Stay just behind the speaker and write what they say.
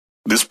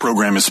This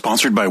program is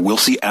sponsored by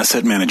Wilsey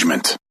Asset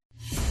Management.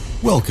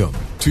 Welcome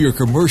to your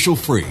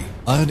commercial-free,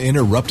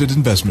 uninterrupted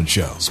investment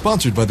show,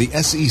 sponsored by the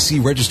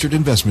SEC-registered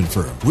investment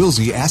firm,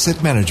 Wilsey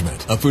Asset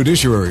Management, a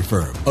fiduciary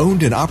firm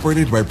owned and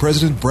operated by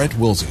President Brent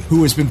Wilsey,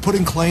 who has been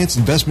putting clients'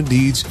 investment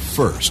needs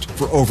first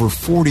for over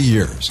 40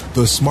 years.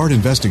 The Smart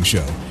Investing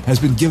Show has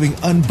been giving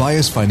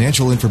unbiased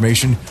financial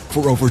information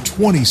for over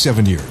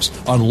 27 years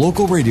on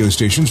local radio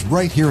stations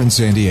right here in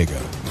San Diego,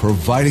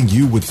 providing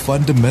you with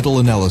fundamental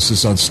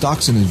analysis on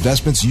stocks and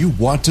investments you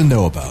want to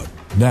know about.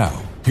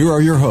 Now, here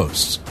are your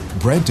hosts,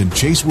 Brent and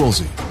Chase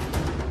Wilsey.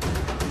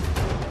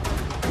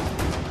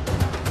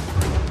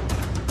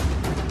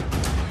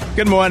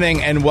 Good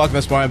morning and welcome to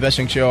the Smart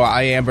Investing Show.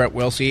 I am Brent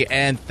Wilsey,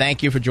 and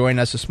thank you for joining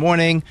us this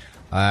morning.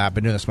 I've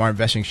been doing the Smart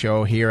Investing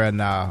Show here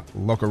on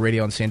local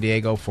radio in San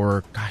Diego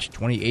for,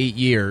 28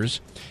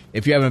 years.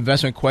 If you have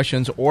investment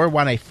questions or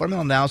want a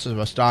fundamental analysis of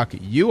a stock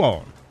you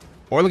own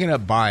or looking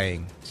at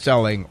buying,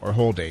 selling, or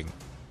holding,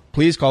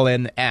 please call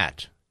in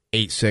at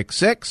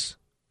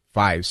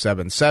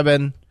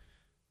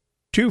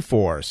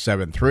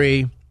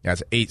 866-577-2473.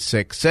 That's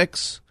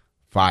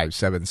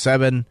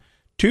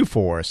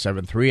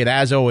 866-577-2473. And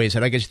as always,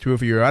 I'll get you through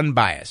for your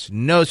unbiased,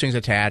 no strings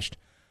attached,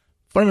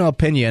 fundamental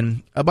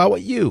opinion about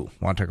what you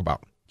want to talk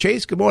about.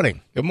 Chase, good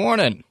morning. Good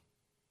morning.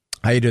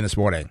 How you doing this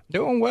morning?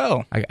 Doing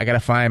well. I got to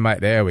find my,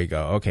 there we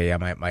go. Okay, yeah,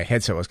 my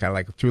headset was kind of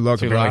like too low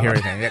to really hear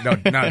anything. Yeah,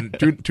 no,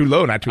 too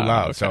low, not too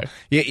loud. Okay. So,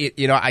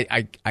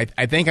 I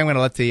think I'm going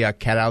to let the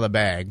cat out of the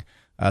bag.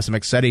 Some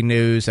exciting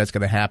news that's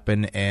going to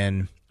happen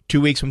in 2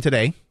 weeks from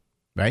today,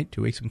 right?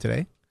 2 weeks from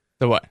today.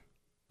 So what?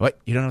 What?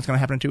 You don't know what's going to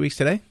happen in 2 weeks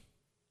today?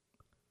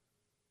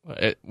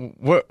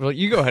 Well,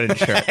 you go ahead and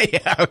share.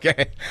 Yeah,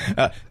 okay.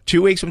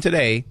 2 weeks from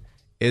today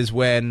is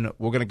when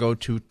we're going to go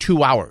to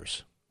 2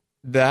 hours.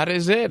 That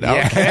is it.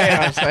 Yeah. Okay.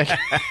 I was like,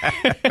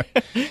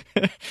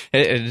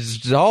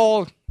 it's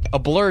all a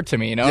blur to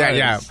me, you know?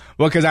 Yeah.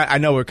 Well, because I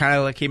know we're kind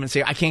of like keeping it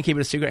secret. I can't keep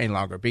it a secret any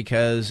longer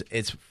because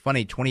it's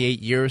funny.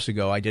 28 years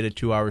ago, I did a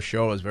 2-hour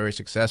show. It was very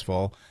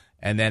successful.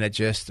 And then it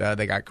just,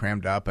 they got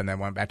crammed up and then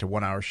went back to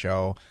 1 hour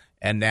show.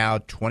 And now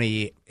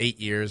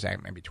 28 years,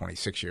 maybe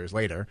 26 years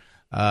later,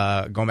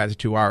 going back to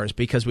 2 hours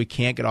because we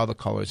can't get all the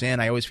callers in.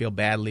 I always feel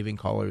bad leaving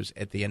callers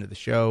at the end of the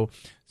show.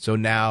 So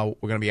now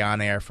we're going to be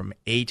on air from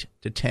 8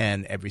 to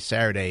 10 every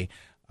Saturday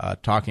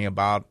talking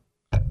about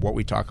what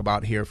we talk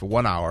about here for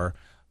 1 hour,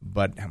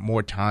 but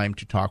more time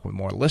to talk with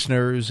more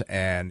listeners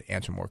and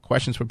answer more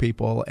questions for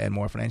people and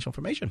more financial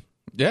information.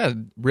 Yeah,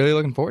 really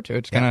looking forward to it.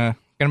 It's gonna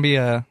be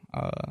a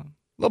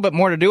little bit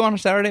more to do on a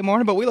Saturday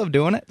morning, but we love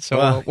doing it,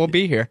 so we'll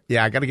be here.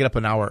 Yeah, I got to get up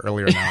an hour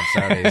earlier now on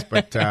Saturdays,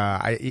 but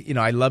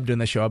I love doing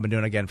the show. I've been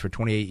doing it again for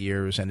 28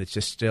 years, and it's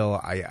just still.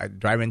 I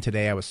drive in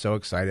today. I was so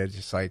excited,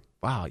 just like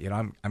wow,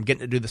 I'm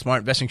getting to do the Smart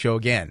Investing Show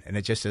again, and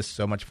it just is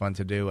so much fun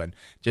to do, and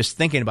just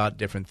thinking about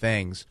different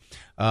things.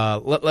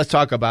 Let's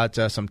talk about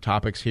some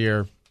topics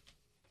here.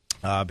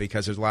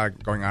 Because there's a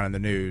lot going on in the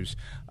news.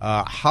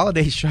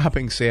 Holiday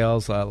shopping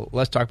sales,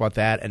 let's talk about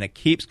that. And it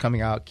keeps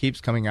coming out.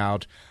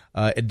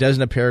 It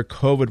doesn't appear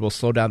COVID will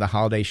slow down the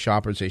holiday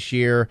shoppers this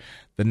year.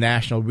 The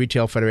National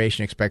Retail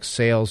Federation expects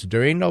sales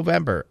during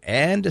November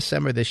and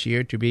December this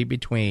year to be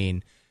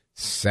between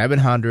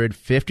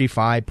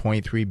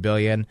 $755.3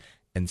 billion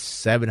and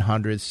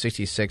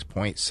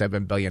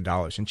 $766.7 billion.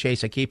 And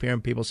Chase, I keep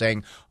hearing people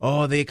saying,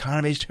 oh, the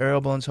economy is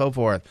terrible and so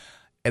forth.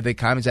 If the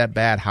economy's that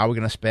bad, how are we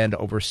going to spend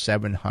over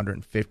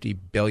 $750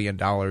 billion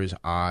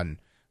on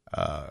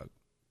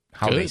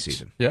holiday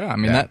season? Yeah, I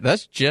mean,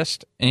 that's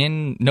just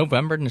in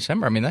November and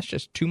December. I mean, that's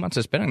just 2 months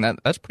of spending.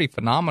 That's pretty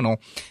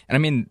phenomenal. And, I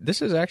mean,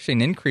 this is actually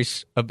an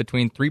increase of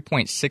between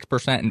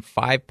 3.6% and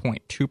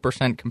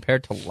 5.2%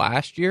 compared to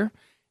last year.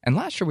 And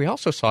last year, we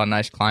also saw a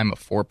nice climb of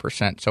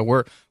 4%. So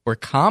we're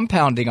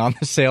compounding on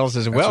the sales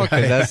as well,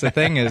 because that's the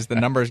thing is the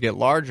numbers get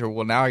larger.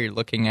 Well, now you're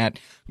looking at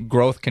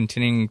growth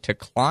continuing to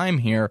climb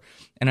here.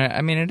 And,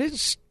 I mean, it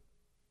is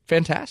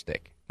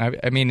fantastic.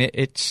 I mean,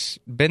 it's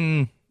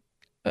been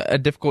a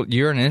difficult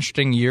year, an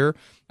interesting year.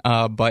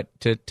 But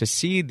to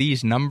see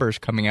these numbers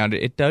coming out,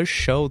 it does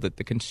show that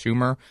the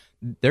consumer,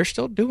 they're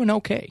still doing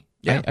okay.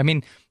 Yeah. I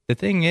mean, the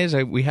thing is,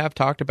 we have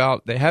talked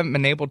about they haven't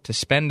been able to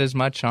spend as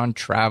much on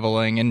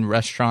traveling and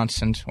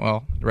restaurants, and,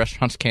 well, the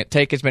restaurants can't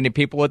take as many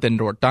people with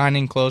indoor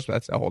dining closed.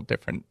 That's a whole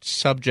different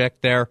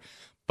subject there.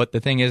 But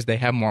the thing is, they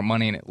have more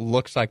money, and it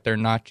looks like they're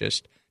not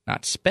just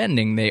not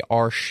spending, they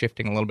are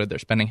shifting a little bit their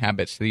spending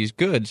habits to these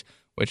goods,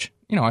 which,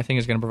 I think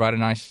is going to provide a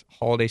nice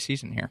holiday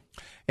season here.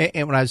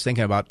 And when I was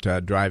thinking about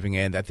driving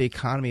in, that the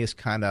economy is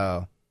kind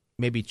of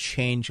maybe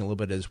change a little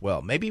bit as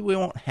well. Maybe we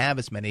won't have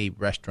as many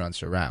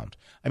restaurants around.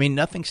 I mean,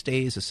 nothing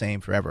stays the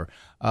same forever.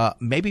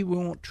 Maybe we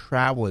won't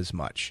travel as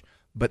much,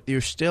 but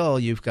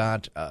you've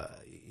got, a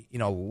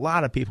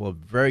lot of people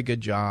with very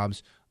good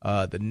jobs.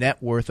 The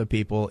net worth of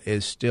people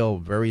is still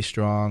very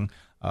strong.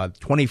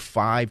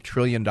 $25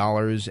 trillion in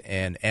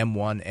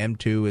M1,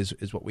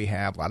 M2 is what we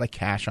have. A lot of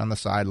cash on the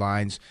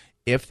sidelines.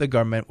 If the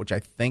government, which I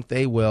think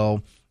they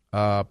will,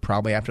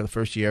 probably after the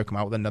first year, come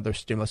out with another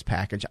stimulus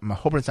package. I'm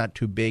hoping it's not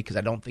too big because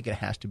I don't think it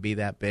has to be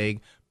that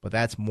big. but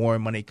that's more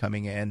money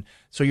coming in.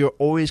 So you're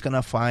always going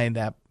to find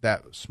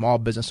that small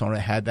business owner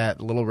that had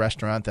that little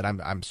restaurant that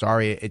I'm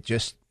sorry,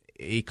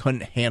 he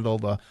couldn't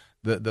handle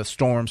the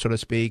storm, so to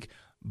speak.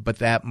 But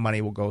that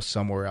money will go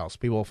somewhere else.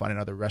 People will find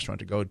another restaurant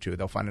to go to.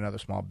 They'll find another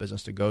small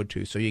business to go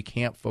to. So you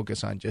can't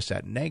focus on just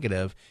that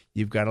negative.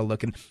 You've got to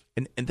look. And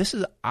this is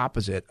the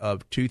opposite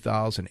of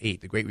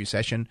 2008, the Great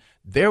Recession.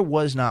 There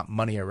was not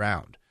money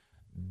around.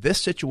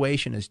 This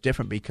situation is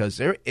different because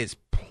there is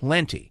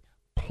plenty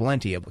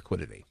of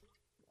liquidity.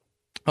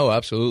 Oh,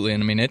 absolutely.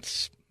 And I mean,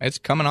 it's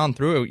coming on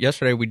through.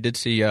 Yesterday we did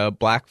see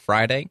Black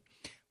Friday.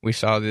 We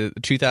saw the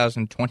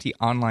 2020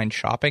 online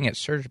shopping. It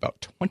surged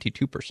about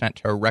 22%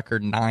 to a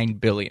record $9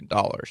 billion.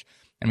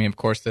 I mean, of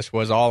course, this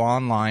was all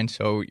online,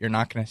 so you're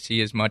not going to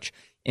see as much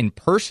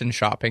in-person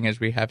shopping as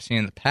we have seen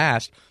in the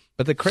past.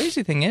 But the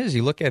crazy thing is,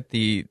 you look at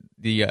the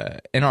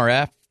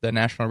NRF, the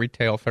National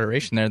Retail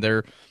Federation,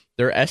 their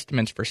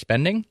estimates for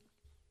spending.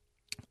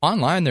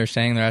 Online, they're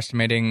saying they're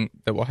estimating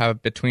that we'll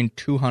have between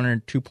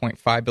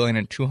 $202.5 billion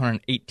and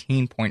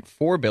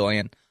 $218.4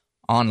 billion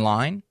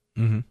online.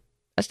 Mm-hmm.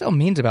 That still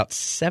means about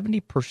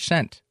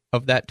 70%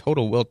 of that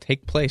total will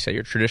take place at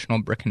your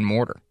traditional brick and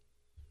mortar.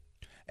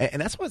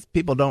 And that's what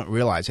people don't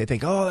realize. They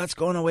think, oh, that's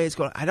going away.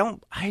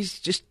 I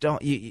just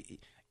don't.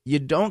 You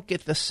don't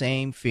get the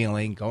same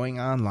feeling going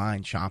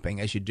online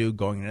shopping as you do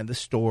going into the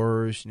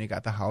stores, and you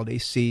got the holiday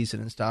season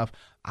and stuff.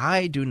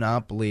 I do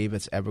not believe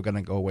it's ever going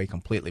to go away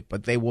completely,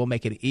 but they will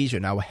make it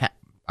easier. Now,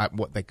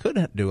 what they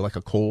could do, like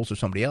a Kohl's or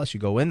somebody else, you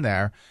go in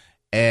there,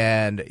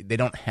 and they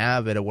don't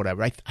have it or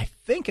whatever. I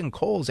think in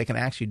Kohl's they can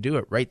actually do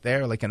it right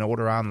there, like an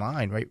order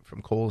online, right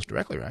from Kohl's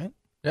directly, right?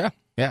 Yeah.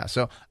 Yeah.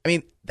 So, I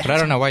mean. But I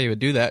don't know why you would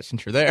do that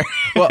since you're there.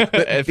 Well,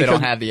 if they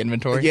don't have the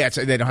inventory. Yeah,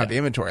 they don't have the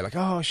inventory. Like,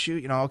 oh,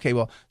 shoot, okay,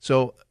 well,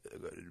 so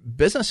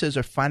businesses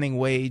are finding a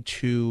way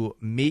to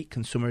meet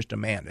consumers'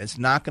 demand. It's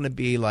not going to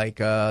be like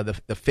the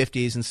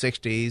 50s and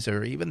 60s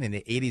or even in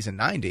the 80s and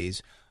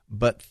 90s,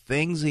 but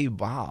things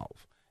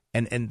evolve.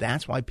 And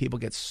that's why people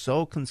get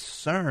so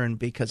concerned,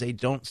 because they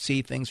don't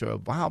see things are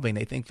evolving.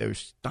 They think they're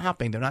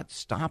stopping. They're not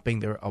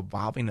stopping. They're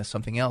evolving to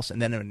something else. And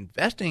then when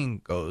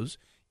investing goes,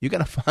 you got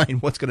to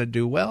find what's going to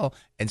do well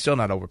and still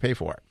not overpay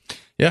for it.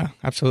 Yeah,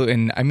 absolutely.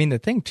 And I mean, the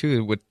thing,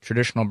 too, with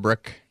traditional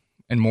brick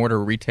and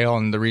mortar retail,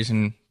 and the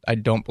reason I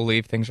don't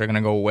believe things are going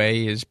to go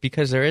away is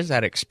because there is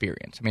that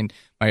experience. I mean,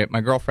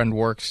 my girlfriend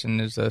works and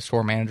is a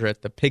store manager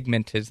at the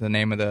Pigment, is the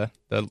name of the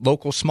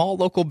small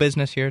local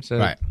business here. It's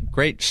a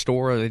great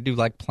store. They do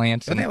like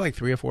plants. Don't they have like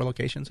 3 or 4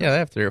 locations? Yeah, they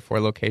have 3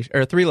 locations.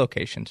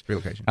 3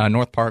 locations.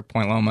 North Park,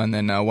 Point Loma, and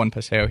then one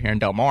Paseo here in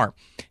Del Mar.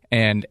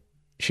 And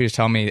she was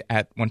telling me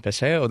at One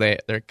Paseo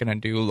they're going to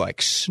do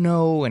like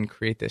snow and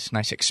create this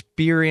nice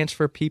experience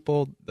for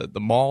people. The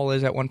mall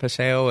is at One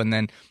Paseo, and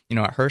then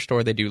at her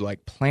store they do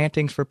like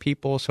plantings for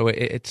people. So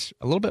it's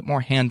a little bit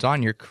more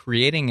hands-on. You're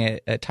creating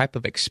a type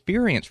of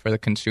experience for the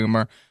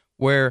consumer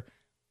where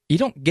you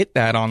don't get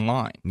that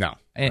online. No.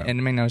 And I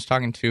mean, I was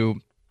talking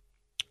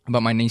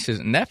about my nieces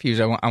and nephews.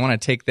 I want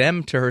to take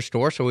them to her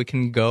store so we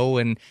can go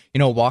and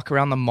walk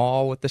around the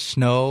mall with the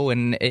snow,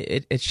 and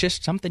it's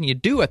just something you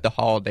do at the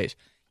holidays.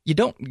 You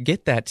don't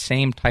get that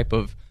same type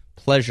of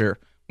pleasure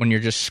when you're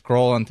just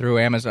scrolling through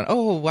Amazon.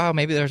 Oh, wow,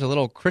 maybe there's a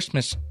little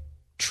Christmas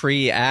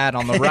tree ad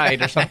on the right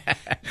or something.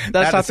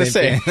 That's not the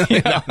same.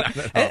 No.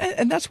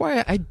 And that's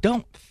why I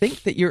don't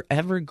think that you're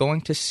ever going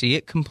to see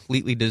it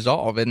completely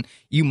dissolve. And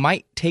you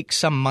might take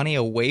some money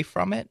away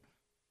from it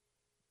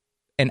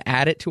and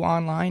add it to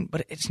online,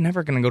 but it's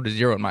never going to go to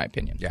zero, in my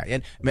opinion. Yeah,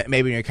 and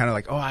maybe you're kind of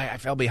like, oh, I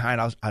fell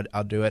behind,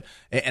 I'll do it.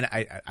 And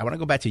I want to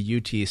go back to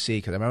UTC,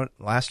 because I remember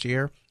last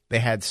year, they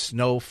had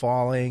snow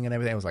falling and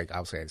everything. It was like,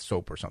 I'll say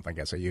soap or something, I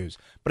guess I use.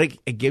 But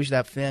it gives you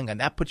that feeling,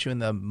 and that puts you in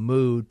the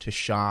mood to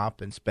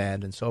shop and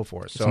spend and so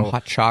forth. Some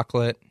hot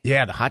chocolate.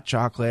 Yeah, the hot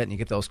chocolate, and you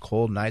get those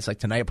cold nights. Like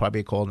tonight will probably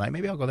be a cold night.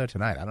 Maybe I'll go there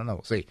tonight. I don't know.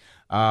 We'll see.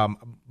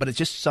 But it's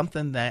just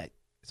something that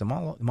the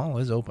mall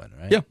is open,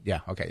 right? Yeah. Yeah,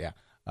 okay,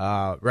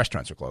 yeah.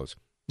 Restaurants are closed.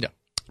 Yeah.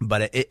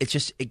 But it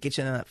gets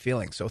you in that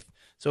feeling. So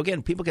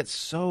again, people get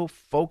so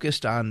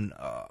focused on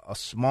a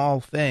small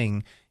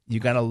thing. You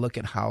got to look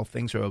at how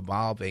things are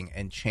evolving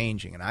and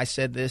changing. And I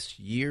said this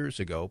years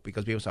ago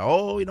because people say,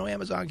 oh,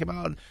 Amazon came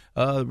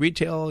out,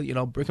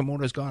 retail, brick and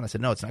mortar is gone. I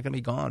said, no, it's not going to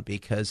be gone,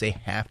 because they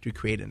have to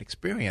create an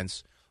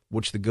experience,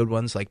 which the good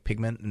ones like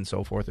Pigment and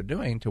so forth are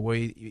doing, to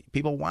where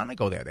people want to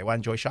go there. They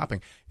want to enjoy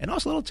shopping. And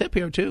also a little tip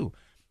here, too.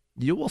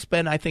 You will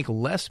spend, I think,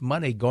 less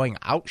money going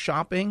out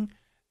shopping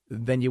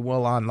than you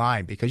will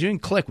online, because you can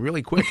click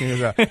really quick,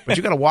 but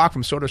you got to walk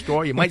from store to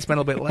store. You might spend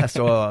a little bit less,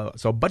 so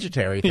a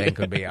budgetary thing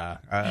could be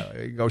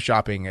go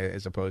shopping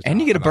as opposed to.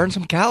 And you get to burn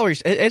some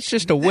calories. It's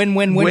just a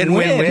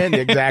win-win-win-win.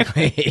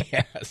 Exactly.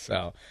 Yeah.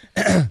 So,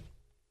 all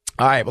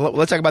right. Well,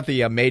 let's talk about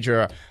the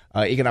major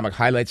economic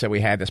highlights that we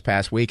had this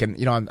past week. And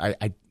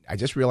I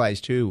just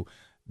realized too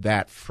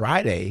that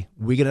Friday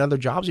we get another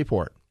jobs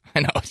report. I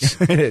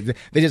know.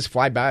 They just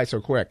fly by so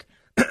quick.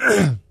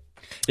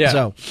 Yeah.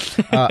 So,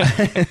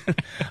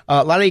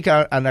 a lot of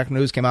economic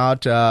news came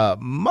out.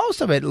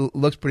 Most of it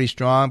looks pretty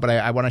strong, but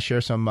I want to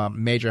share some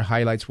major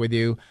highlights with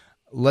you.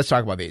 let's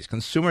talk about these.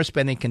 Consumer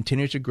spending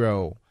continues to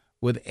grow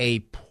with a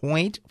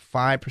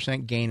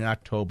 0.5% gain in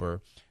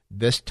October.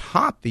 This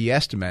topped the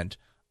estimate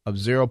of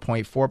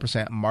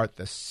 0.4% and marked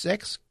the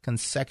sixth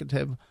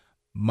consecutive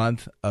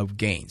month of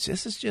gains.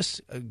 This is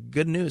just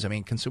good news. I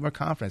mean, consumer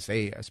confidence,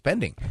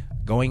 spending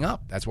going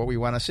up. That's what we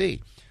want to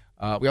see.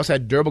 We also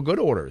had durable good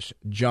orders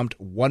jumped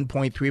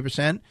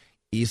 1.3%,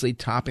 easily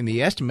topping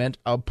the estimate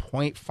of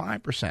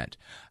 0.5%.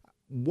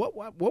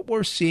 What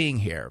we're seeing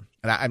here,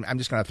 and I'm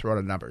just going to throw out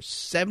a number,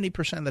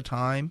 70% of the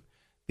time,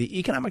 the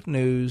economic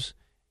news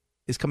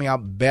is coming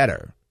out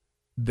better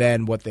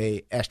than what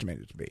they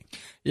estimated it to be.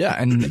 Yeah,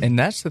 and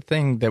that's the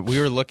thing that we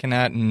were looking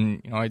at,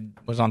 and I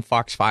was on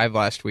Fox 5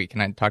 last week,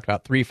 and I talked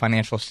about 3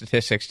 financial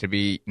statistics to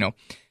be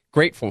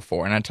grateful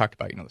for, and I talked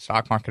about the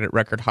stock market at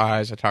record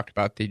highs. I talked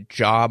about the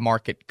job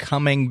market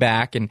coming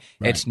back, and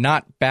It's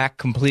not back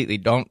completely.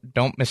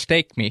 Don't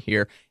mistake me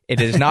here. It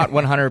is not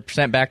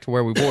 100% back to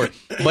where we were,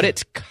 but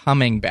it's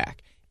coming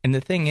back. And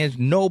the thing is,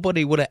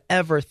 nobody would have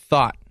ever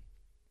thought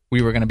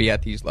we were going to be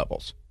at these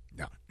levels.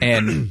 No.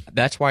 And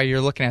that's why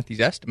you're looking at these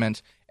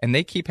estimates, and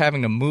they keep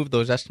having to move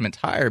those estimates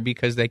higher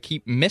because they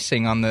keep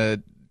missing on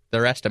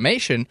their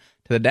estimation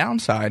to the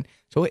downside.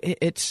 So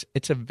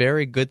it's a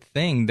very good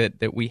thing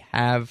that we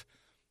have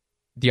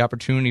the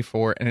opportunity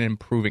for an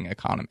improving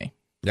economy.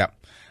 Yeah.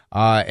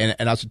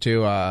 And also,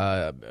 too,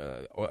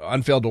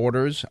 unfilled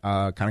orders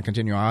kind of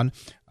continue on,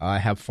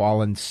 have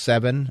fallen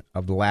 7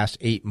 of the last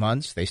 8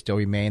 months. They still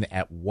remain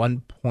at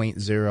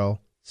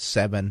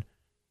 $1.07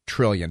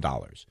 trillion,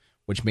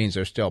 which means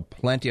there's still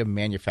plenty of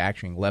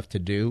manufacturing left to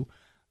do.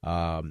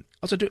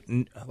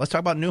 Let's talk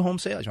about new home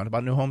sales. You want to talk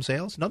about new home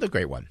sales? Another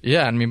great one.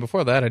 Yeah, I mean,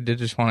 before that, I did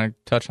just want to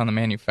touch on the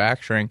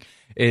manufacturing.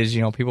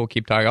 People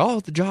keep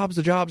talking, the jobs.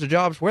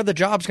 Where the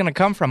jobs going to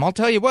come from? I'll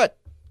tell you what.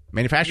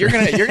 Manufacturing.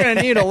 You're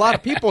gonna need a lot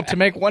of people to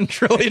make $1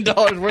 trillion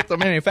worth of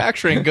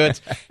manufacturing goods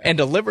and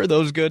deliver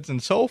those goods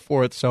and so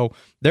forth. So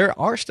there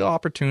are still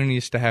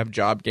opportunities to have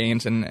job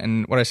gains.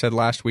 And what I said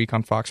last week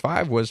on Fox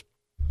 5 was,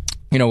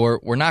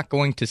 we're not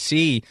going to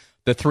see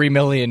the 3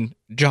 million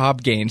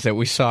job gains that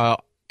we saw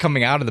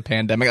coming out of the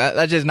pandemic.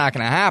 That's just not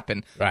going to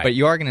happen. Right. But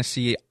you are going to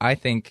see, I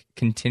think,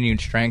 continued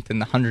strength in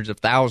the hundreds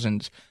of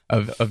thousands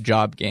of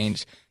job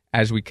gains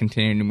as we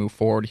continue to move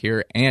forward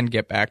here and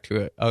get back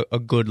to a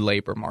good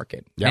labor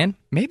market. Yep. And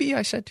maybe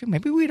I said, too,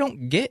 maybe we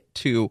don't get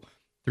to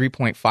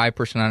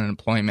 3.5%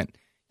 unemployment.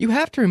 You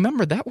have to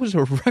remember that was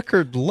a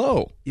record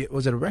low.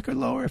 Was it a record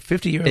low or a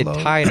 50-year low?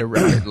 It tied a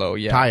record low,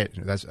 yeah. Tied.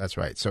 That's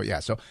right. So, yeah.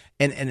 So,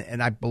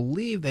 and I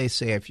believe they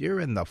say if you're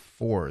in the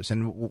 4s,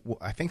 and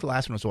I think the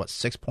last one was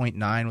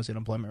 6.9 was the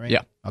unemployment rate?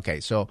 Yeah.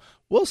 Okay, so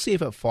we'll see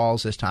if it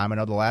falls this time. I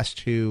know the last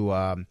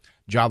 2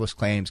 jobless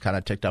claims kind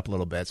of ticked up a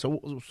little bit.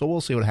 So we'll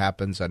see what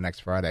happens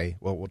next Friday.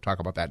 We'll talk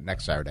about that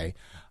next Saturday.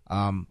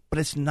 But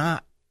it's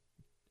not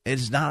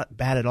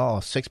bad at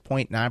all.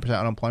 6.9%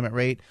 unemployment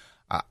rate.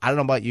 I don't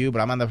know about you, but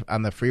I'm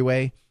on the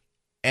freeway,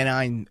 and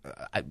I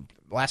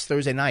last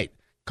Thursday night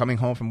coming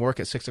home from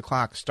work at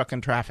 6:00, stuck in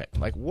traffic.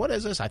 Like, what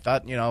is this? I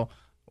thought,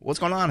 what's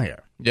going on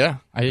here? Yeah,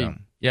 I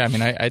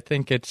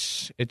think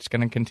it's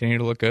going to continue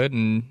to look good.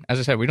 And as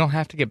I said, we don't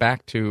have to get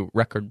back to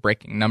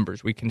record-breaking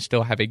numbers. We can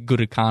still have a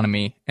good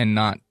economy and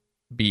not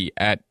be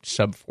at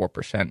sub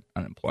 4%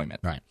 unemployment.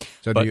 Right.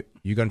 So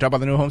you going to talk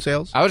about the new home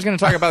sales? I was going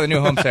to talk about the new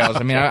home sales.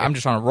 I mean, I'm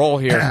just on a roll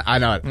here. I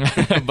know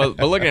it. but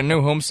looking at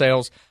new home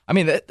sales, I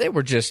mean, they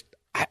were just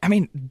 – I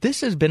mean,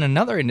 this has been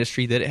another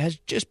industry that has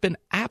just been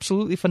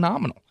absolutely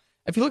phenomenal.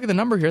 If you look at the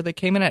number here, they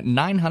came in at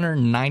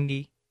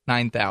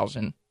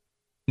 999,000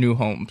 new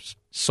homes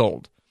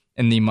sold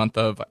in the month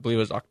of, I believe it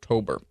was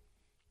October.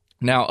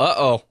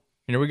 Now,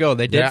 here we go.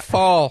 They did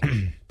fall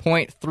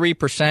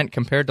 0.3%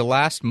 compared to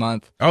last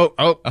month.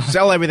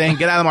 Sell everything.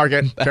 Get out of the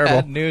market.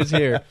 Terrible. Bad news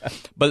here.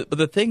 But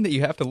the thing that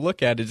you have to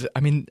look at is,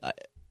 I mean,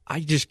 I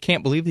just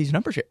can't believe these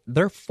numbers here.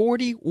 They're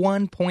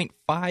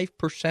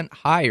 41.5%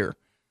 higher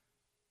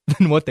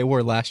than what they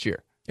were last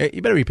year.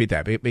 You better repeat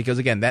that because,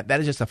 again, that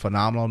is just a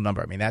phenomenal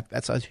number. I mean,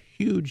 that's a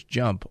huge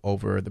jump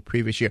over the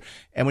previous year.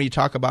 And when you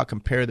talk about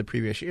compare the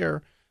previous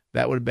year,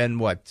 that would have been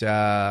what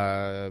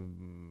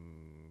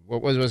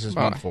was this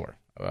month for?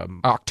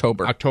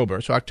 October.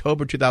 So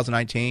October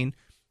 2019,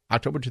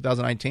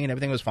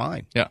 everything was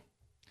fine. Yeah.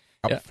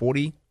 Up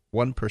 41%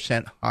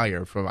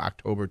 higher from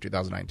October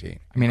 2019.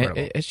 I mean,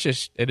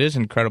 it is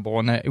incredible.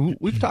 And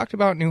we've talked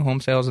about new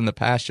home sales in the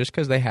past just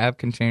because they have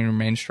continued to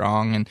remain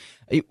strong. And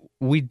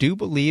we do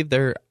believe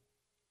there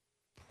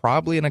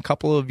probably in a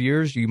couple of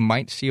years you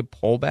might see a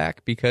pullback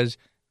because,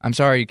 I'm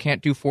sorry, you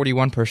can't do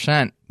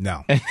 41%.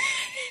 No.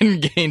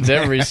 Gains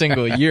every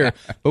single year.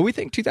 But we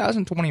think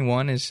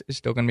 2021 is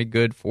still going to be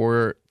good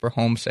for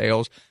home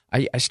sales.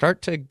 I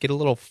start to get a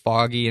little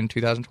foggy in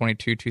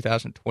 2022,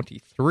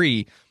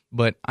 2023,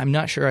 but I'm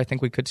not sure. I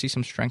think we could see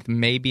some strength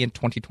maybe in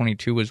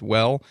 2022 as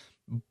well,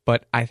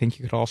 but I think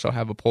you could also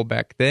have a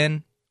pullback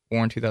then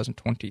or in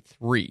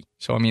 2023.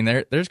 So, I mean,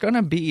 there's going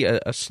to be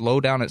a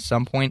slowdown at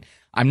some point.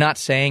 I'm not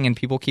saying, and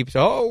people keep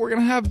saying, we're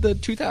going to have the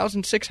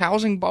 2006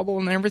 housing bubble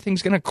and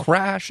everything's going to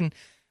crash, and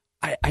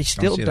I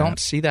still don't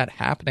see that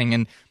happening.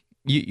 And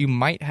you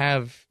might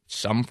have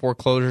some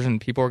foreclosures,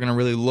 and people are going to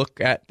really look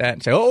at that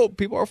and say, "Oh,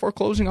 people are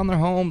foreclosing on their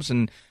homes."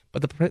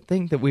 But the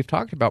thing that we've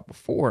talked about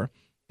before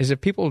is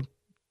if people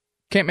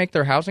can't make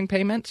their housing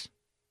payments,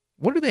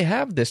 what do they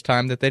have this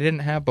time that they didn't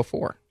have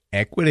before?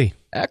 Equity.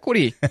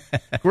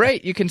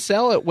 Great. You can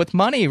sell it with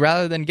money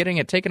rather than getting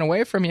it taken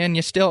away from you, and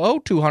you still owe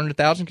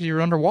 $200,000 because you're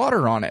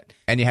underwater on it.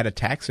 And you had a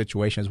tax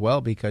situation as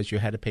well because you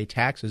had to pay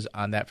taxes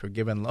on that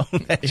forgiven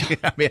loan.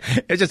 I mean,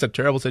 it's just a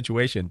terrible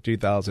situation.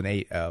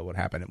 2008, what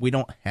happened. We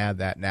don't have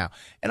that now.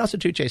 And also,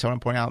 too, Chase, I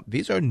want to point out,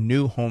 these are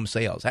new home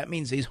sales. That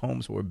means these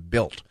homes were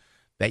built,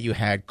 that you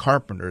had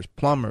carpenters,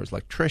 plumbers,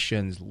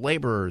 electricians,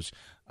 laborers,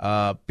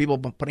 people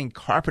putting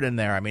carpet in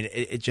there. I mean,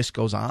 it just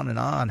goes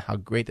on how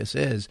great this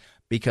is,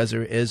 because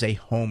there is a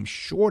home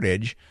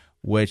shortage,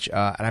 which,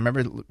 and I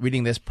remember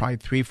reading this probably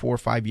 3, 4,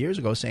 5 years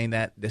ago, saying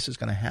that this is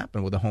going to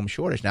happen with a home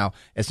shortage. Now,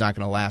 it's not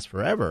going to last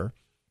forever,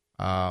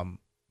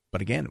 but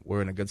again,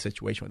 we're in a good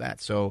situation with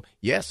that. So,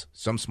 yes,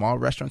 some small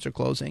restaurants are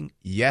closing.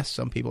 Yes,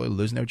 some people are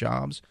losing their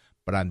jobs.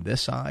 But on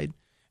this side,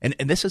 and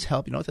this has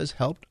helped. You know what has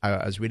helped?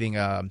 I was reading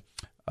the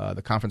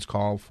conference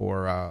call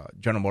for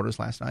General Motors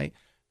last night.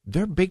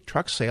 Their big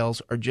truck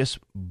sales are just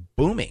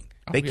booming.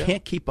 They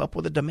can't keep up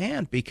with the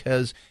demand,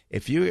 because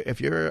if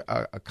you're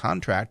a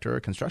contractor,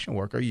 a construction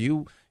worker,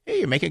 you're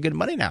making good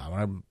money now. I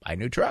want to buy a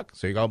new truck,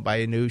 so you go buy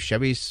a new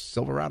Chevy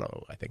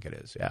Silverado, I think it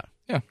is. Yeah,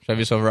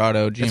 Chevy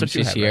Silverado,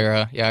 GMC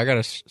Sierra. Right? Yeah, I got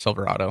a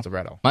Silverado.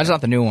 Mine's not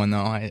the new one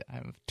though. I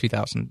have a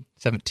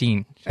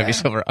 2017 Chevy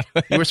Silverado.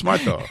 You were smart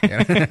though.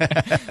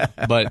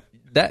 But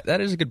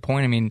that is a good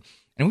point. I mean,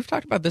 and we've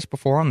talked about this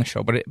before on the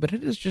show, but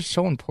it is just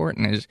so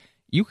important. Is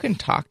you can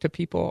talk to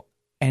people.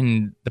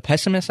 And the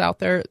pessimists out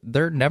there,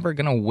 they're never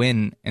going to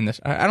win in this.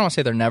 I don't want to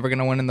say they're never going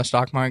to win in the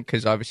stock market,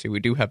 because obviously we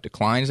do have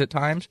declines at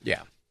times.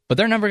 Yeah. But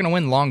they're never going to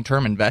win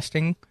long-term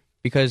investing,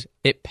 because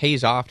it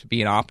pays off to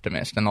be an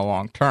optimist in the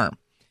long term.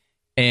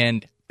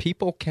 And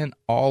people can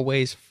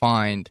always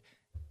find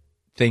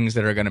things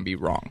that are going to be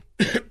wrong.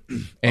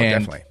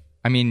 Definitely.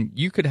 I mean,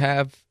 you could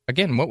have,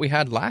 again, what we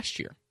had last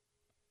year.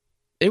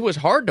 It was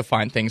hard to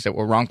find things that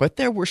were wrong, but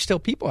there were still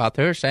people out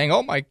there saying,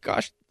 "Oh my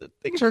gosh,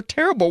 things are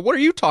terrible. What are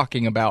you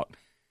talking about?"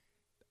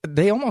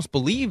 They almost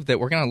believe that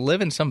we're going to live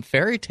in some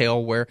fairy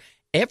tale where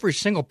every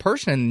single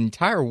person in the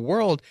entire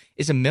world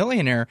is a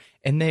millionaire,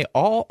 and they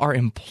all are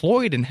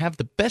employed and have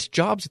the best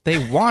jobs that they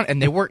want, and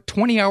they work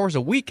 20 hours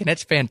a week, and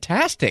it's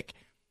fantastic.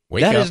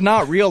 That is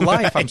not real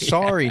life. I'm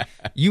sorry.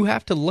 You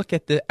have to look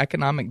at the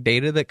economic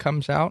data that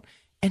comes out.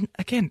 And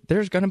again,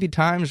 there's going to be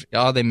times,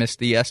 they missed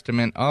the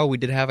estimate. We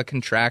did have a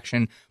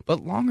contraction.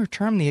 But longer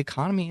term, the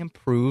economy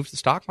improves. The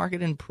stock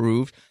market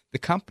improves. The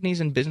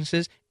companies and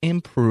businesses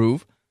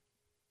improve.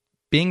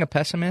 Being a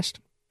pessimist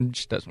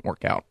just doesn't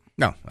work out.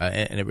 No,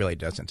 and it really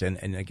doesn't.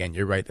 And again,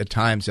 you're right. The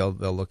times, they'll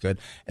look good.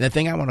 And the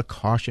thing I want to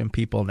caution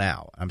people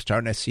now, I'm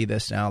starting to see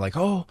this now, like,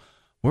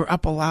 we're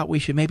up a lot. We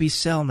should maybe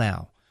sell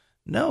now.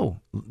 No,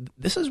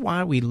 this is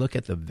why we look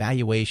at the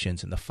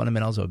valuations and the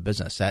fundamentals of a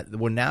business, that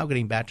we're now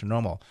getting back to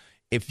normal.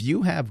 If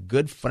you have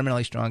good,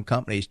 fundamentally strong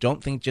companies,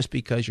 don't think just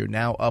because you're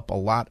now up a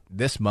lot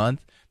this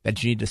month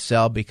that you need to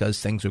sell because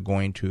things are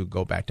going to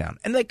go back down.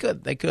 And they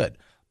could.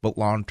 But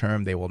long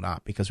term, they will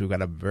not, because we've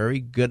got a very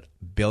good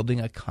building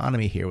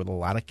economy here with a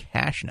lot of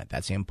cash in it.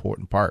 That's the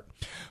important part.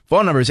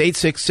 Phone number is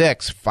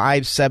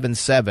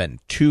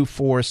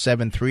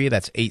 866-577-2473.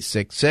 That's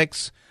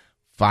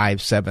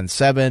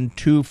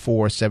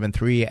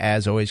 866-577-2473.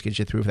 As always, gets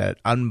you through for that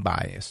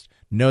unbiased,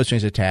 no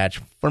strings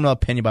attached, fundamental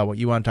opinion about what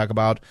you want to talk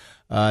about.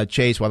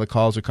 Chase, while the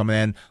calls are coming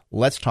in,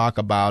 let's talk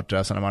about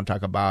something I want to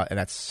talk about, and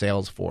that's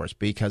Salesforce,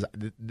 because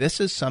this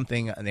is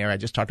something in the area I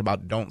just talked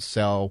about. Don't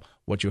sell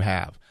what you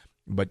have.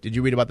 But did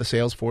you read about the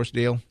Salesforce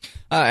deal?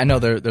 I know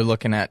they're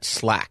looking at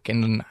Slack,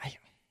 and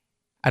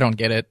I don't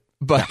get it.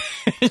 But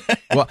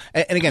well,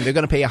 and again, they're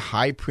going to pay a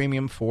high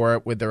premium for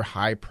it with their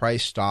high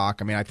price stock.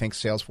 I mean, I think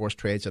Salesforce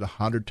trades at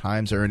 100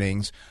 times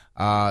earnings,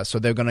 so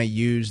they're going to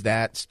use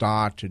that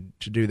stock to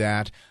do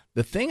that.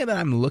 The thing that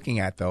I'm looking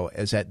at, though,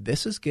 is that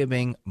this is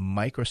giving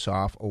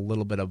Microsoft a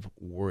little bit of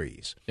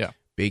worries. Yeah,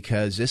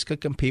 because this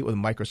could compete with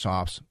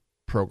Microsoft's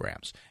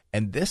programs.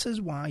 And this is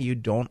why you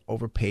don't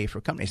overpay for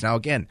companies. Now,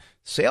 again,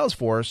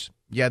 Salesforce,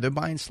 they're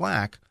buying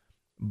Slack,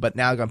 but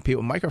now they're going to compete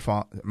with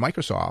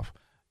Microsoft.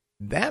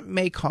 That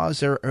may cause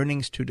their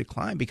earnings to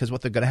decline, because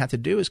what they're going to have to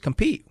do is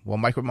compete. Well,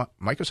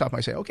 Microsoft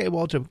might say, okay,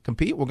 well, to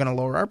compete, we're going to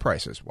lower our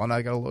prices. Well, now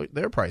they're going to lower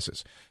their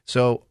prices.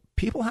 So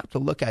people have to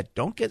look at,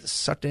 don't get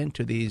sucked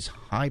into these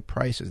high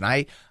prices.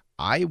 And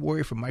I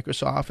worry for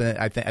Microsoft, and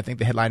I think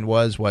the headline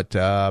was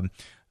Microsoft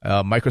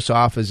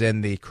is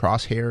in the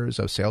crosshairs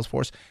of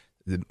Salesforce.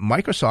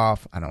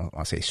 Microsoft, I don't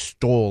want to say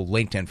stole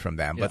LinkedIn from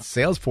them, but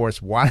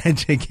Salesforce wanted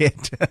to get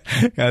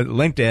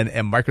LinkedIn,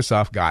 and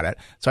Microsoft got it.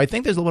 So I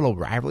think there's a little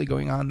rivalry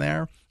going on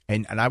there.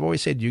 And I've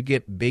always said, you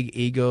get big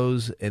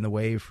egos in the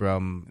way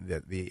from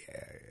the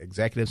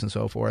executives and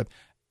so forth,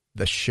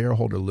 the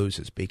shareholder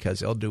loses, because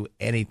they'll do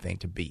anything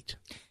to beat.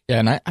 Yeah,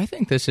 and I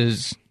think this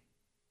is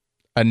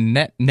a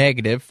net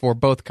negative for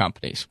both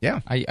companies.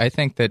 Yeah. I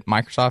think that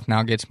Microsoft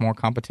now gets more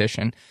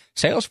competition.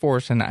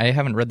 Salesforce, and I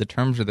haven't read the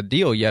terms of the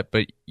deal yet,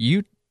 but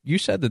you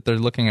said that they're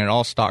looking at an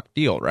all-stock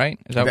deal, right?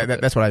 Is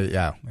That's what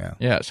yeah.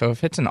 Yeah, so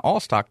if it's an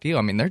all-stock deal,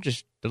 I mean, they're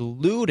just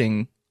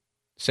diluting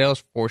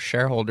Salesforce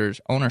shareholders'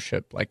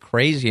 ownership like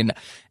crazy.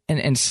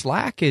 And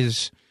Slack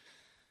is...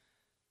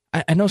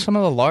 I know some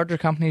of the larger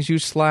companies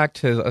use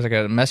Slack as like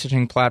a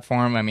messaging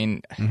platform. I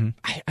mean,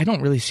 I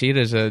don't really see it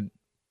as a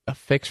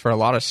fix for a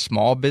lot of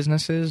small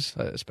businesses,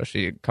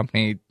 especially a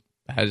company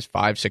that has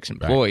 5-6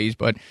 employees.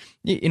 Right.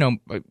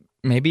 But,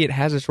 maybe it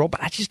has its role,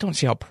 but I just don't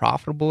see how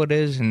profitable it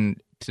is.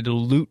 And to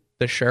dilute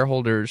the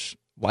shareholders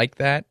like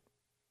that,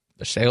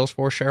 the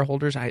Salesforce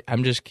shareholders,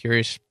 I'm just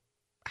curious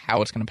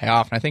how it's going to pay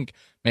off. And I think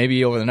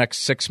maybe over the next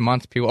 6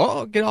 months,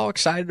 people get all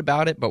excited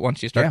about it. But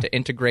once you start to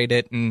integrate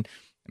it, and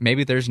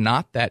maybe there's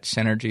not that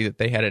synergy that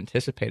they had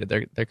anticipated,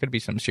 there could be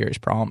some serious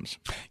problems.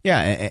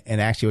 Yeah, and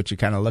actually what you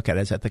kind of look at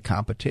is that the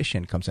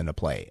competition comes into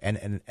play,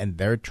 and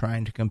they're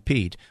trying to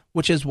compete,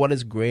 which is what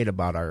is great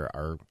about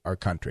our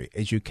country,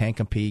 is you can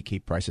compete,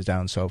 keep prices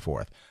down, and so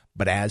forth.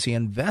 But as the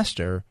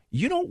investor,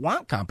 you don't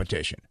want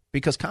competition,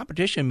 because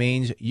competition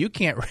means you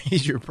can't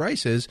raise your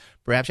prices.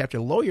 Perhaps you have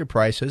to lower your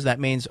prices. That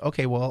means,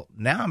 okay, well,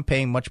 now I'm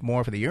paying much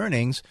more for the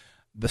earnings.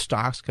 The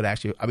stocks could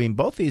actually,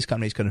 both these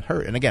companies could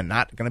hurt. And again,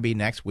 not going to be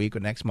next week or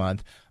next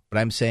month, but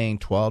I'm saying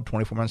 12,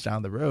 24 months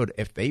down the road,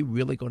 if they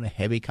really go into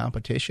heavy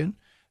competition,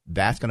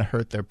 that's going to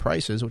hurt their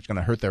prices, which is going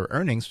to hurt their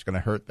earnings, which is going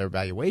to hurt their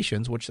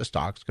valuations, which the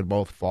stocks could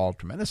both fall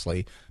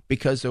tremendously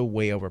because they're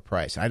way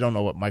overpriced. And I don't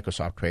know what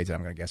Microsoft trades at.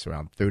 I'm going to guess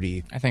around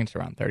 30. I think it's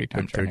around 30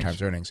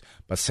 times earnings.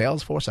 But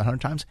Salesforce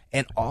 100 times.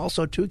 And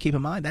also, too, keep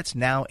in mind, that's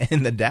now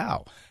in the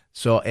Dow.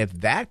 So if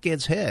that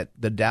gets hit,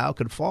 the Dow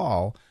could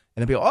fall.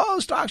 And then people,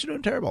 the stocks are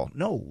doing terrible.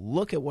 No,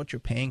 look at what you're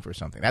paying for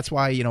something. That's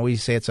why, we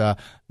say it's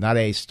not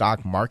a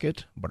stock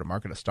market, but a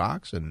market of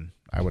stocks, and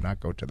I would not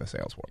go to the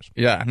Salesforce.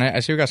 Yeah, and I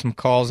see we got some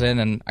calls in,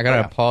 and I got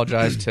to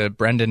apologize to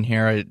Brendan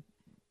here.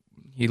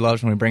 He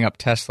loves when we bring up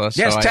Tesla,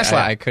 so yes, Tesla.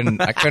 I couldn't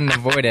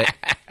avoid it.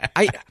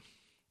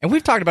 And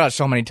we've talked about it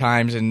so many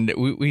times, and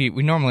we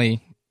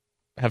normally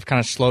have kind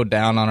of slowed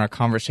down on our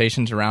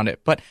conversations around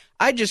it. But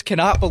I just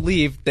cannot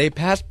believe they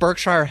passed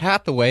Berkshire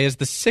Hathaway as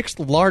the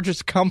 6th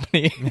largest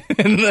company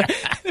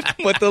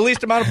with the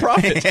least amount of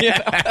profit.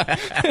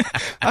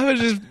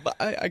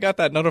 I got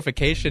that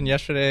notification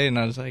yesterday, and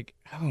I was like,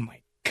 oh my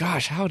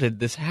gosh, how did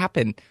this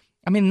happen?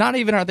 I mean, not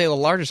even are they the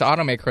largest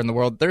automaker in the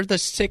world. They're the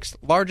 6th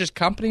largest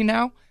company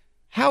now.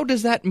 How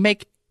does that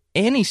make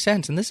any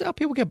sense? And this is how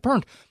people get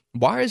burned.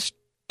 Why is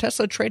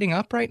Tesla trading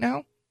up right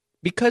now?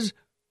 Because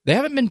they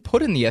haven't been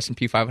put in the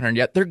S&P 500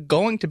 yet. They're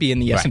going to be in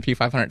the S&P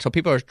 500. So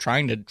people are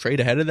trying to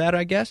trade ahead of that,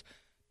 I guess.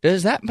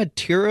 Does that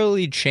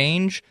materially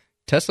change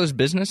Tesla's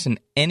business in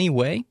any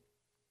way?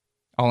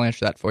 I'll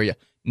answer that for you.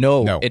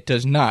 No, it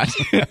does not.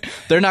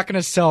 They're not going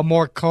to sell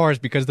more cars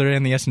because they're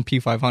in the S&P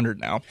 500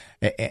 now.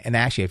 And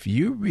actually, if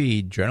you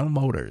read General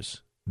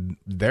Motors,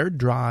 their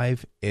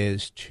drive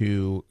is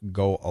to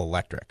go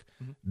electric.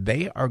 Mm-hmm.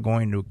 They are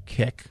going to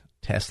kick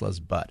Tesla's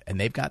butt.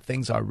 And they've got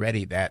things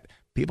already that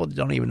people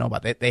don't even know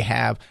about. They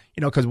have,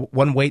 because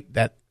one weight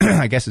that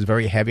I guess is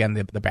very heavy on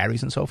the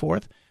batteries and so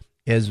forth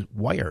is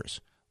wires.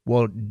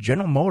 Well,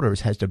 General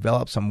Motors has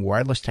developed some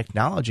wireless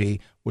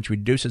technology which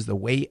reduces the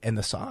weight and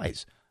the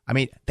size. I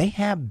mean, they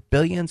have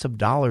billions of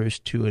dollars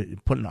to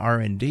put in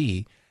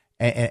R&D,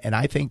 and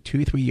I think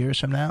 2-3 years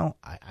from now,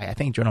 I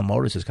think General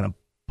Motors is going to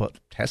put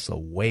Tesla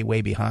way,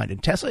 way behind.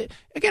 And Tesla,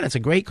 again, it's a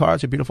great car.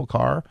 It's a beautiful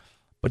car,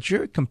 but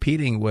you're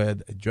competing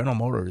with General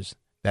Motors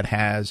that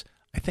has,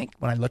 I think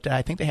when I looked at it,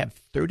 I think they have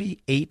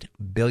 $38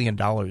 billion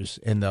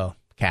in the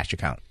cash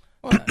account.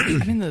 Well,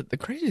 I mean, the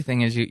crazy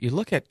thing is you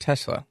look at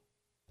Tesla.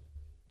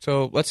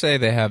 So let's say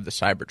they have the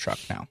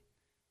Cybertruck now.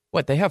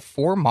 What, they have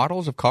 4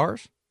 models of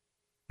cars?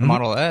 The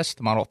Model S,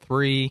 the Model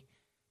 3,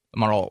 the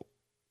Model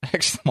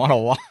X, the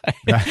Model Y,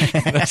 the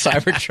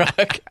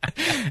Cybertruck.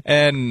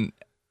 And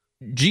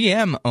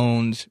GM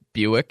owns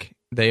Buick.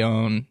 They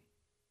own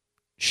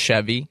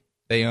Chevy.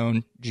 They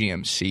own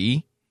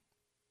GMC.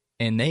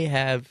 And they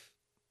have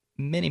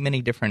many,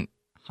 many different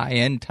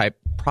high-end type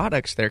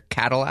products. Their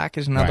Cadillac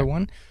is another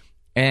one.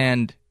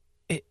 And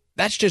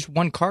that's just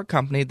one car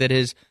company that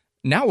is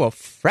now a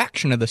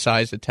fraction of the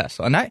size of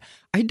Tesla. And I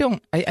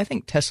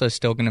think Tesla is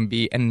still going to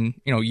be, and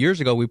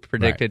years ago we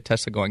predicted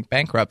Tesla going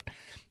bankrupt.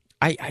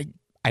 I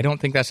don't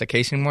think that's the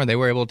case anymore. They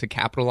were able to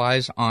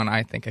capitalize on,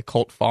 I think, a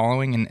cult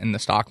following in the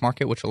stock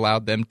market, which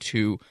allowed them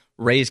to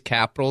raise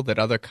capital that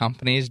other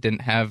companies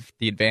didn't have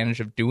the advantage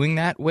of doing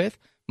that with.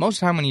 Most of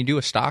the time when you do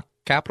a stock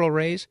capital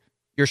raise,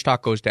 your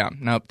stock goes down.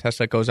 Now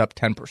Tesla goes up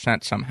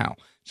 10% somehow.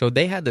 So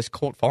they had this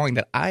cult following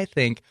that I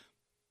think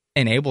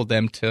enabled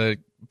them to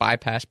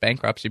bypass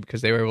bankruptcy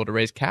because they were able to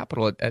raise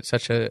capital at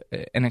such an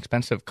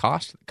inexpensive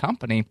cost to the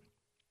company.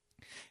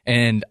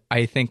 And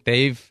I think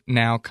they've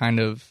now kind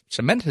of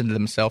cemented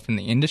themselves in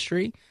the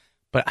industry,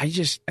 but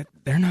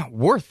they're not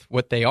worth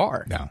what they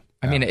are. No.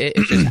 I mean,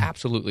 it's just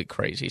absolutely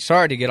crazy.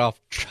 Sorry to get off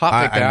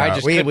topic there. I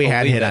just we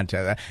had hit it. onto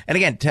that. And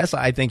again,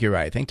 Tesla, I think you're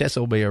right. I think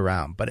Tesla will be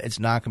around, but it's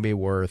not going to be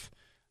worth,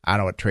 I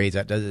don't know what trades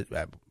at. Does it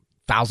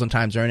 1,000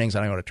 times earnings? I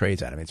don't know what it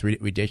trades at. I mean, it's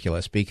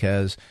ridiculous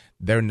because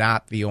they're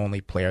not the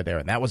only player there.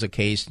 And that was a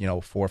case,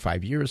 4 or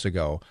 5 years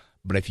ago.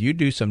 But if you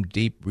do some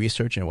deep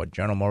research into what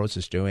General Motors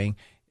is doing,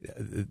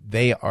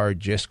 they are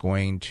just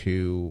going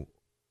to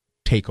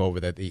take over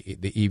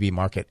the EV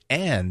market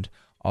and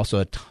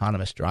also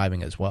autonomous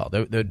driving as well.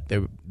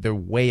 They're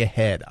way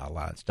ahead on a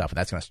lot of stuff, and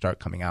that's going to start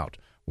coming out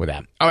with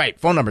that. All right,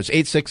 phone numbers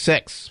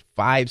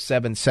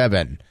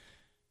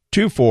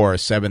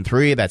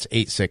 866-577-2473. That's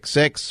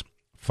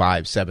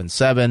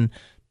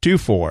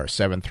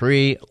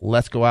 866-577-2473.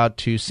 Let's go out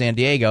to San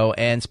Diego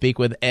and speak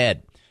with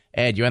Ed.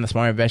 Ed, you're on the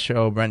Smart Invest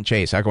Show. Brent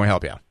Chase, how can we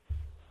help you?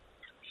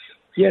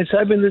 Yes,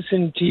 I've been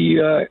listening to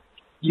you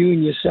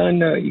and your son.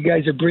 You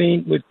guys are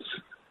brilliant with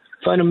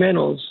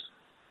fundamentals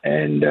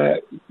and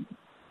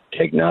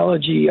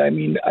technology. I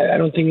mean, I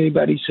don't think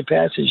anybody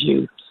surpasses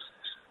you.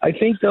 I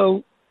think,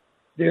 though,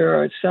 there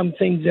are some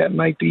things that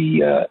might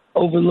be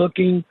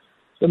overlooking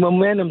the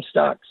momentum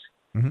stocks.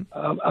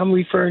 Mm-hmm. I'm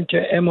referring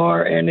to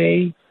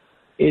mRNA.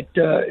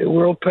 A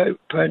world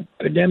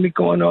pandemic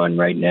going on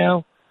right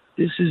now.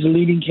 This is a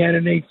leading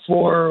candidate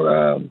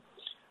for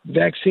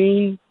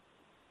vaccine.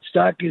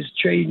 Stock is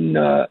trading,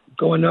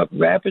 going up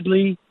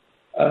rapidly.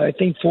 I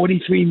think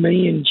 43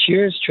 million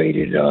shares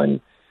traded on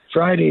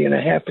Friday in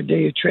a half a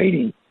day of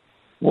trading.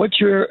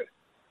 What's your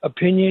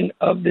opinion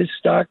of this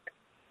stock?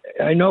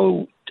 I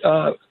know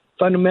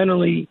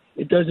fundamentally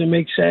it doesn't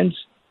make sense,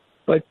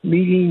 but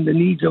meeting the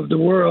needs of the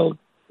world,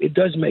 it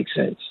does make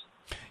sense.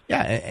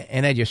 Yeah,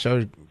 and Ed, you're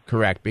so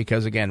correct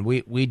because, again,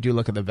 we do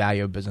look at the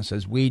value of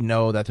businesses. We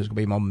know that there's going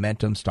to be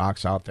momentum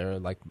stocks out there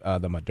like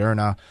the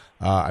Moderna.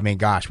 I mean,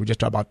 gosh, we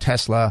just talked about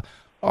Tesla.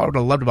 Oh, I would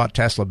have loved about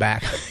Tesla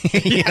back,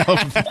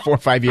 4 or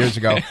 5 years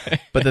ago.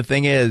 But the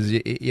thing is,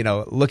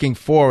 looking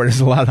forward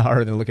is a lot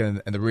harder than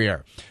looking in the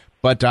rear.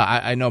 But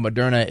I know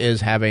Moderna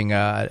is having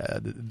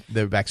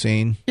the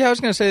vaccine. Yeah, I was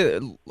going to say,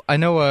 I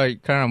know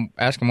kind of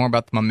asking more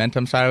about the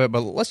momentum side of it,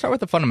 but let's start with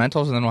the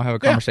fundamentals, and then we'll have a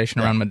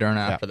conversation around Moderna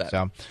after that. So,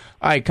 all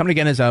right, coming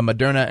again is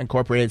Moderna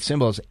Incorporated,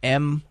 symbols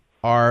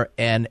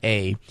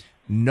mRNA.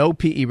 No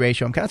PE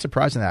ratio. I'm kind of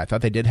surprised in that. I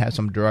thought they did have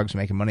some drugs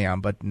making money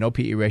on, but no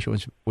PE ratio,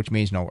 which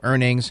means no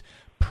earnings.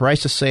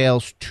 Price to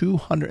sales,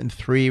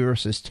 203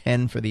 versus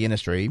 10 for the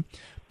industry.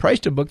 Price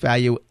to book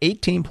value,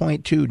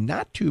 18.2,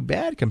 not too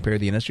bad compared to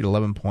the industry,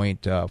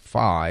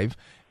 11.5,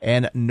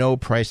 and no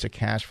price to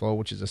cash flow,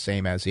 which is the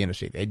same as the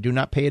industry. They do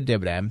not pay a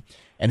dividend,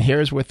 and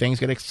here's where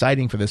things get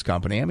exciting for this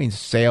company. I mean,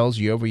 sales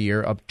year over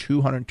year up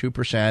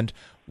 202%,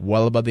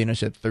 well above the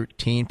industry at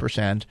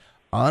 13%.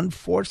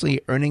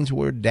 Unfortunately, earnings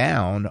were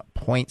down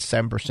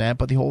 0.7%,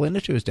 but the whole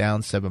industry was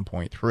down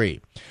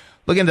 7.3%.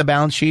 Looking at the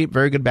balance sheet,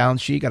 very good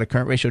balance sheet. Got a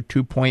current ratio of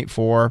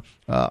 2.4,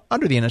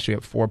 under the industry at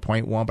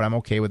 4.1, but I'm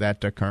okay with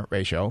that current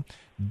ratio.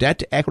 Debt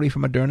to equity for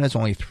Moderna is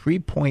only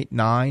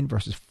 3.9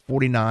 versus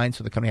 49,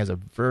 so the company has a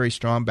very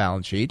strong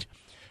balance sheet.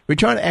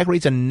 Return on equity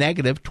is a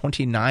negative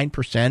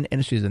 29%.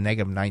 Industry is a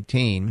negative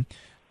 19%.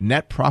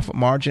 Net profit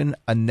margin,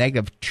 a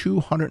negative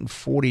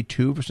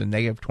 242 versus a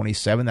negative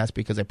 27. That's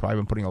because they've probably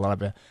been putting a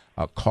lot of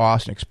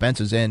costs and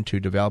expenses into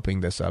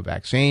developing this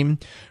vaccine.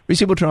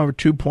 Receivable turnover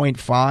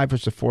 2.5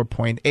 versus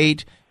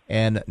 4.8,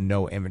 and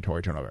no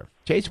inventory turnover.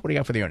 Chase, what do you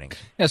got for the earnings?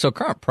 Yeah, so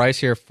current price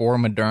here for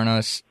Moderna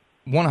is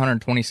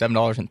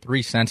 $127.03.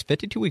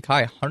 52-week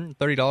high,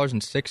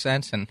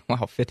 $130.06, and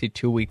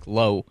 52-week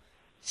low,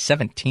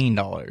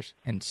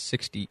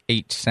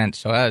 $17.68.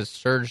 So that has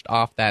surged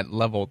off that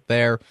level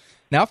there.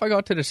 Now, if I go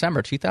to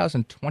December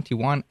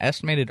 2021,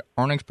 estimated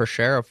earnings per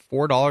share of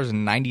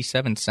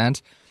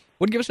 $4.97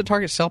 would give us a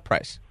target sell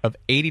price of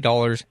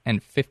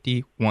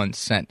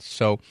 $80.51.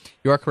 So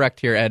you are correct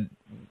here, Ed.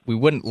 We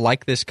wouldn't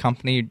like this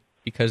company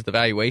because the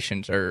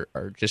valuations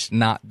are just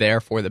not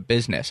there for the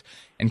business.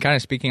 And kind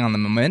of speaking on the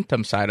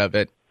momentum side of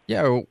it,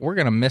 yeah, we're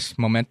going to miss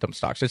momentum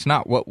stocks. It's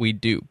not what we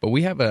do. But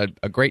we have a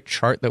great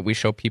chart that we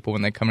show people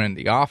when they come in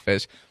the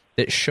office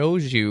that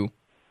shows you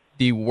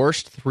the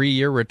worst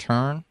 3-year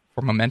return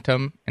for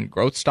momentum and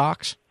growth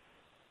stocks.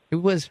 It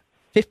was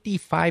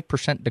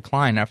 55%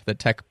 decline after the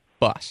tech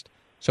bust.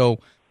 So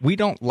we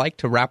don't like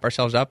to wrap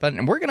ourselves up in,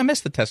 and we're going to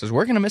miss the Teslas.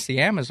 We're going to miss the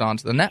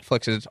Amazons, the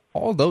Netflixes,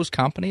 all those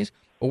companies,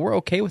 but we're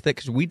okay with it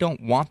because we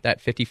don't want that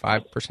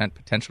 55%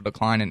 potential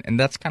decline. And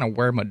that's kind of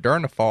where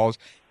Moderna falls,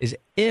 is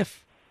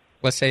if,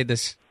 let's say,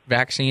 this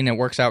vaccine, it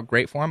works out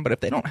great for them, but if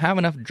they don't have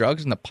enough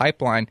drugs in the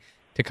pipeline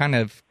to kind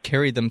of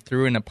carry them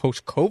through in a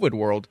post-COVID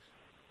world,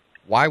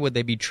 why would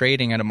they be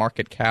trading at a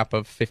market cap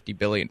of $50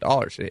 billion?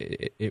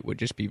 It would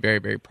just be very,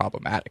 very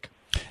problematic.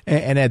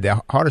 And Ed,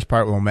 the hardest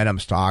part with momentum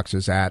stocks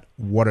is that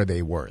what are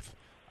they worth?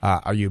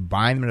 Are you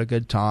buying them at a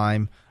good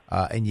time?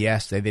 And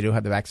yes, they do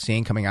have the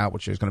vaccine coming out,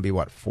 which is going to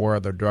be, 4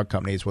 other drug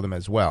companies with them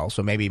as well.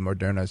 So maybe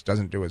Moderna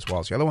doesn't do as well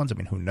as the other ones. I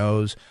mean, who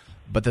knows?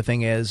 But the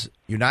thing is,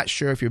 you're not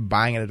sure if you're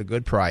buying it at a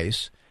good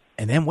price.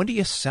 And then when do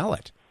you sell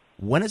it?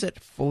 when is it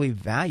fully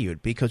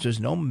valued? Because there's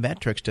no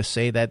metrics to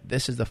say that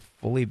this is a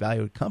fully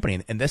valued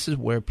company. And this is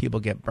where people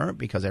get burnt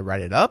because they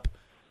write it up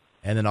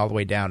and then all the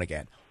way down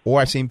again.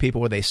 Or I've seen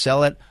people where they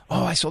sell it.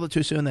 Oh, I sold it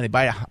too soon. Then they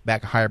buy it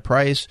back a higher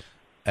price.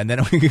 And then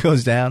when it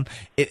goes down,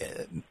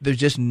 there's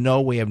just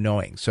no way of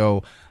knowing.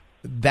 So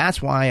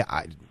that's why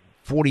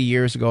 40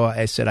 years ago,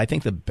 I said, I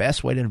think the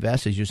best way to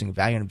invest is using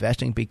value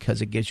investing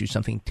because it gives you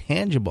something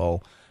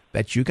tangible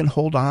that you can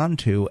hold on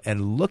to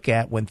and look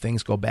at when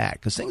things go bad.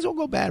 Because things will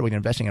go bad when you're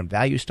investing in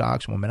value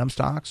stocks, momentum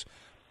stocks.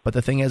 But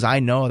the thing is, I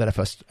know that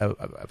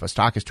if a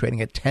stock is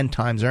trading at 10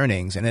 times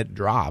earnings and it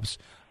drops,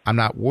 I'm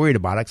not worried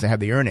about it because I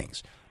have the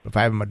earnings. But if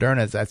I have a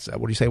Moderna, that's,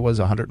 what do you say was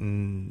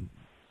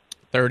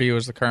 130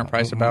 was the current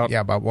price about? Yeah,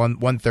 about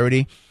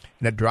 130,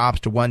 and it drops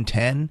to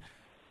 110.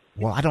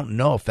 Well, I don't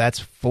know if that's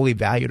fully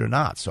valued or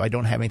not, so I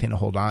don't have anything to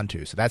hold on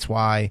to. So that's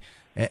why.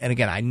 And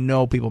again, I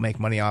know people make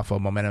money off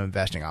of momentum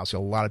investing. Obviously,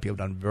 a lot of people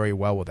have done very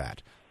well with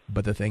that.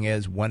 But the thing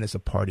is, when is the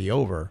party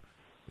over?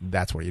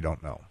 That's where you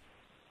don't know.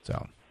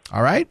 So,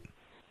 all right?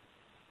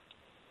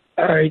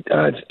 All right.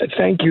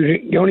 Thank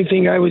you. The only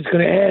thing I was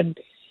going to add,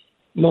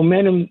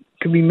 momentum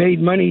can be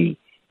made money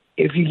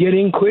if you get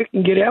in quick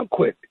and get out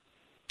quick.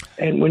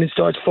 And when it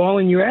starts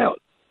falling, you're out.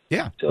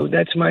 Yeah. So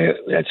that's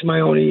my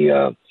only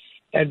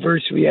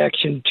adverse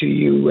reaction to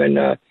you.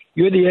 And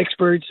you're the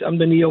experts. I'm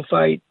the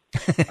neophyte.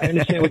 I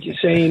understand what you're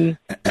saying,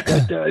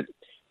 but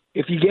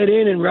if you get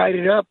in and ride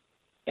it up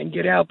and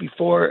get out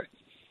before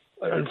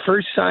on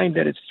first sign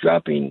that it's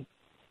dropping,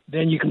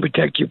 then you can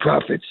protect your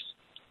profits.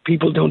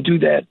 People don't do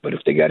that, but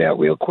if they got out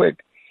real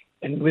quick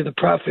and with a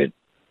profit,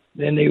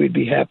 then they would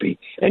be happy.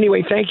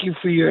 Anyway, thank you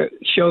for your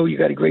show. You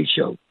got a great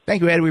show.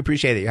 Thank you, Ed. We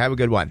appreciate it. You have a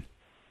good one.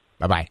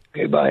 Bye-bye.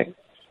 Okay, bye.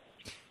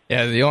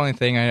 Yeah, the only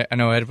thing, I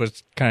know Ed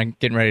was kind of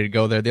getting ready to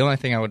go there. The only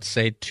thing I would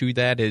say to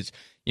that is,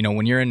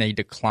 when you're in a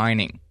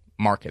declining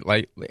market,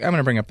 like I'm going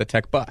to bring up the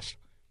tech bust.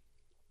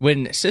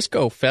 When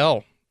Cisco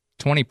fell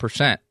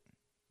 20%,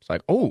 it's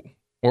like, oh,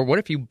 or what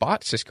if you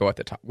bought Cisco at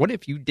the top? What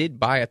if you did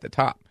buy at the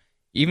top?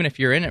 Even if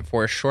you're in it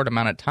for a short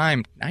amount of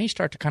time, now you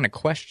start to kind of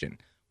question,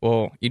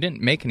 well, you didn't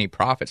make any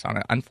profits on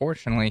it.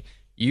 Unfortunately,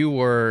 you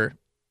were,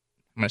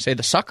 I'm going to say,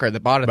 the sucker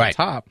that bought at the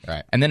top,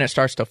 and then it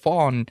starts to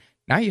fall, and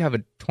now you have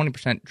a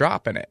 20%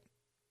 drop in it.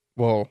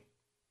 Well,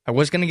 I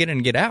was going to get in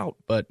and get out,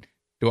 but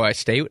do I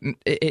stay?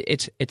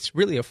 It's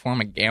really a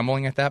form of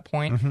gambling at that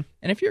point. Mm-hmm.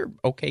 And if you're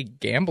okay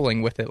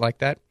gambling with it like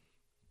that,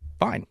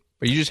 fine.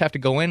 But you just have to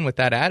go in with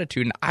that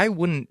attitude. And I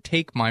wouldn't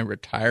take my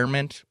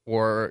retirement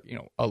or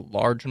a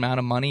large amount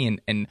of money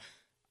and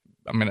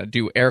I'm going to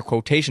do air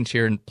quotations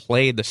here and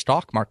play the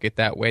stock market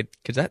that way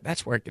because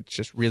that's where it gets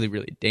just really,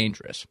 really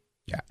dangerous.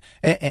 Yeah,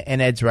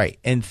 and Ed's right.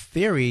 In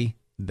theory,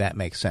 that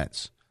makes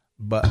sense.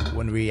 But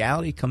when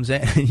reality comes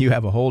in, you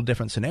have a whole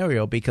different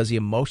scenario because the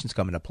emotions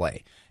come into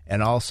play.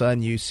 And all of a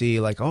sudden you see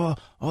like, oh,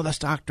 the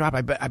stock dropped.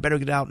 I better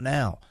get out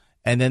now.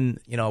 And then,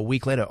 a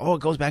week later, it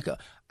goes back up.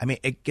 I mean,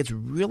 it gets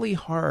really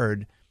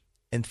hard.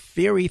 In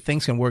theory,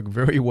 things can work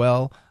very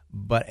well,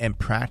 but in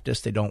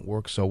practice, they don't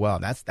work so well.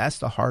 And that's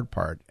the hard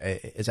part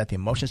is that the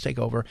emotions take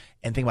over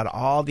and think about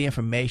all the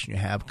information you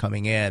have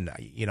coming in,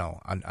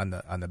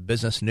 on the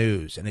business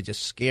news, and it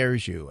just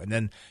scares you. And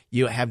then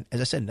you have,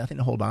 as I said, nothing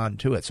to hold on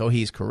to it. So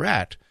he's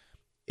correct.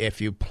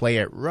 If you play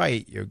it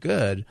right, you're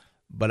good.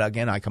 But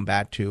again, I come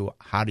back to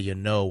how do you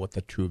know what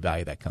the true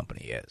value of that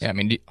company is? Yeah, I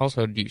mean, do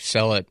you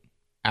sell it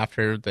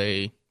after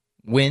they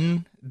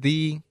win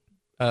the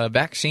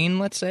vaccine,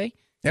 let's say?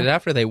 Because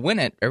after they win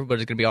it,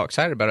 everybody's going to be all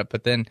excited about it.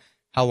 But then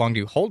how long do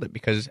you hold it?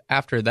 Because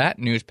after that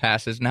news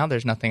passes, now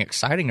there's nothing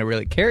exciting to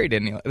really carry it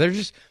in.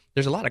 There's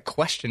a lot of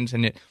questions,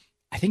 and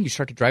I think you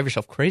start to drive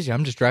yourself crazy.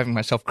 I'm just driving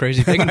myself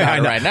crazy thinking about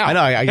it right now. I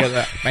know. I get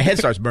that. My head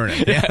starts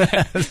burning.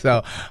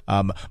 So,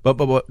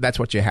 but that's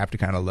what you have to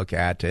kind of look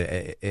at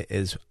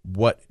is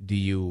what do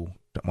you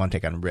want to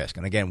take on risk?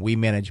 And again, we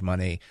manage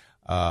money.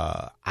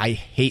 I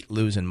hate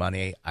losing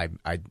money.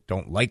 I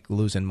don't like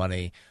losing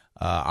money.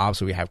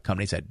 Obviously, we have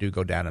companies that do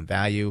go down in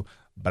value,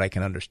 but I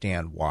can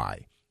understand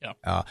why.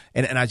 Yeah.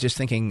 And I was just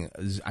thinking,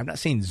 I'm not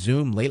seeing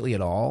Zoom lately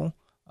at all.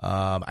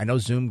 I know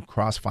Zoom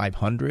crossed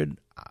 500.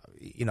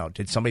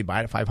 Did somebody buy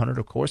it at 500?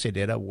 Of course they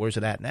did. Where's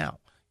it at now?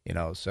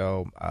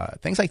 So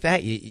things like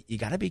that, you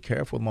got to be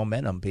careful with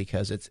momentum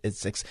because it's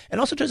and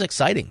also just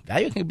exciting.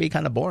 Value can be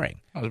kind of boring.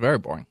 It was very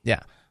boring. Yeah.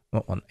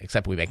 Well,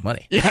 except we make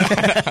money. Yeah.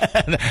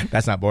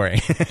 That's not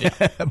boring.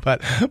 Yeah.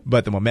 But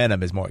the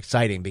momentum is more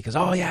exciting because,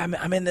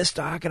 I'm in this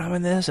stock and I'm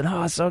in this and,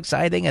 it's so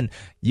exciting. And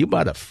you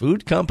bought a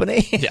food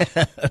company? Yeah.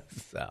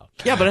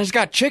 Yeah, but it's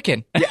got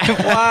chicken.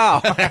 Yeah.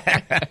 Wow.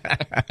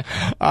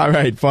 All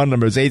right. Phone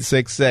number is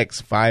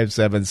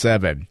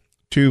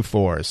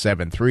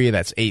 866-577-2473.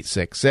 That's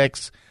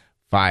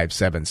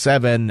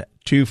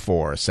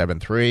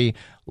 866-577-2473.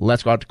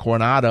 Let's go out to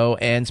Coronado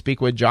and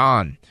speak with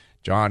John.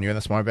 John, you're in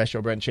the Smart Invest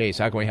Show, Brent Chase.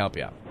 How can we help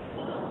you?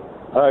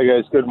 Hi,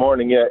 guys. Good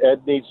morning. Yeah,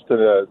 Ed needs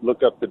to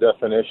look up the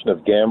definition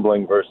of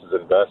gambling versus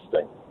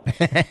investing.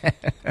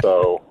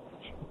 So,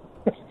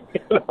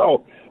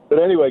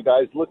 but anyway,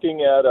 guys,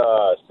 looking at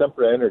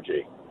Sempra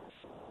Energy.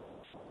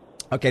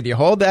 Okay, do you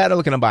hold that or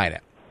looking to buy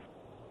it?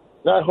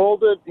 Not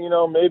hold it,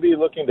 maybe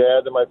looking to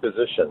add to my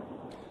position.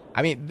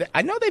 I mean,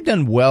 I know they've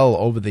done well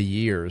over the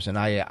years, and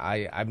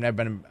I've never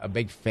been a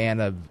big fan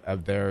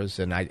of theirs,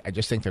 and I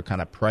just think they're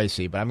kind of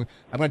pricey. But I'm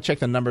going to check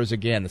the numbers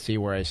again to see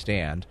where I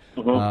stand.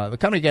 Mm-hmm. The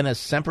company, again, is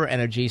Sempra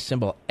Energy,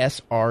 symbol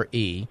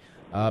SRE.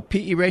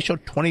 PE ratio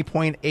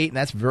 20.8, and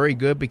that's very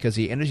good because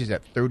the energy is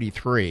at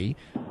 33.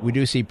 We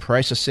do see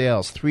price of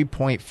sales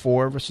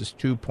 3.4 versus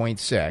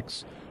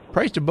 2.6.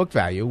 Price to book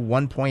value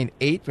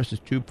 1.8 versus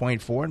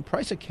 2.4, and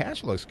price of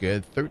cash looks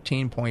good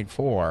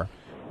 13.4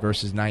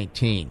 versus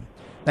 19.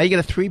 Now you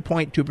get a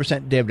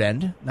 3.2%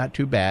 dividend, not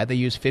too bad. They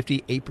use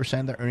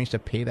 58% of their earnings to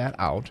pay that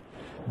out.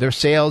 Their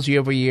sales year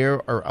over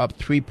year are up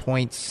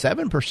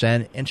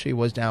 3.7%. Entry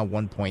was down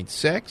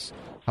 1.6.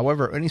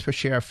 However, earnings per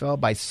share fell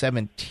by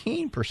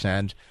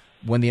 17%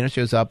 when the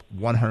industry was up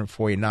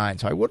 149.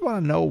 So I would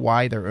want to know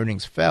why their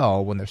earnings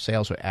fell when their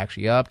sales were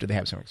actually up. Did they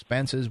have some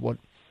expenses? What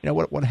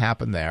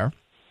happened there?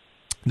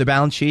 The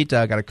balance sheet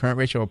got a current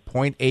ratio of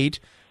 0.8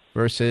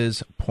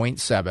 versus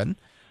 0.7.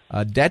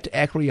 Debt to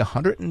equity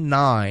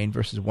 109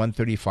 versus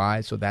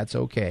 135, so that's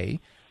okay.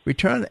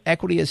 Return on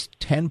equity is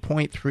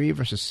 10.3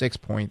 versus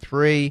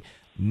 6.3.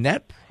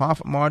 Net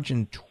profit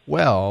margin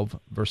 12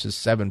 versus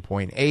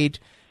 7.8.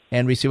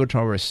 And receivable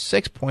turnover is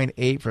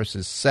 6.8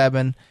 versus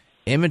 7.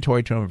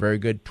 Inventory turnover very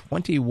good,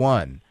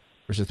 21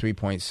 versus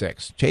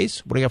 3.6.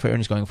 Chase, what do you got for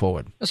earnings going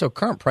forward? So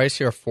current price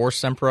here for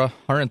Sempra,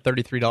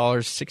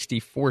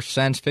 $133.64.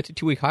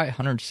 52-week high,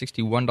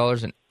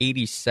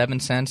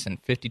 $161.87,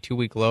 and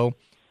 52-week low,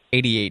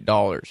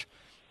 $88.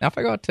 Now, if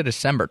I go out to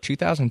December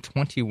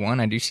 2021,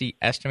 I do see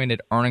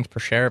estimated earnings per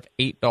share of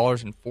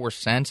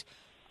 $8.04.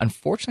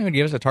 Unfortunately, it would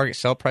give us a target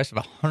sell price of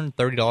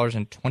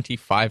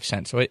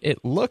 $130.25. So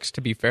it looks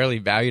to be fairly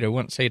valued. I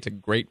wouldn't say it's a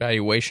great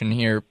valuation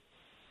here.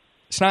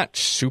 It's not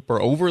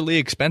super overly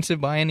expensive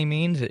by any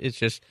means.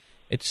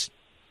 It's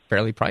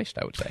fairly priced,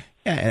 I would say.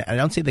 Yeah, and I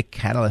don't see the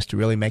catalyst to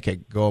really make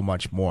it go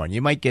much more. And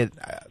you might get,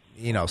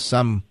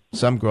 some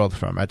growth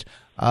from it.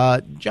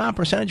 John,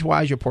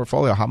 percentage-wise, your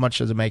portfolio, how much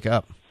does it make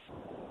up?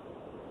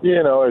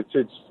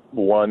 It's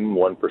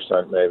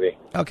 1% maybe.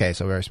 Okay,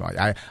 so very small.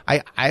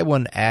 I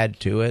wouldn't add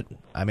to it.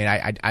 I mean,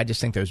 I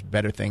just think there's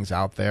better things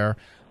out there.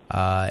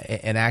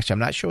 And actually, I'm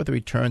not sure what the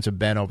returns have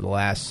been over the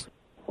last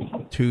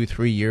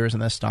 2-3 years in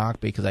this stock,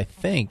 because I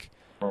think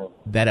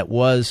that it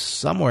was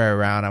somewhere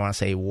around, I want to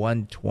say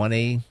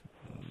 120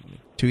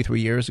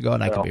 2-3 years ago,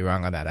 and I could be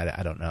wrong on that.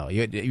 I don't know.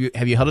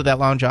 Have you held it that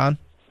long, John?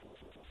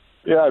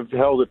 Yeah, I've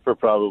held it for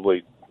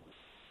probably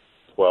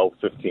 12,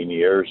 15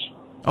 years.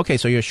 Okay,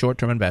 so you're a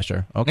short-term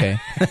investor. Okay.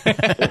 I've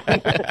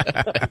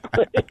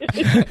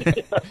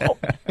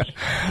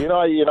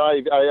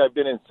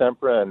been in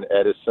Sempra and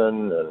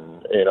Edison,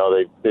 and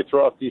they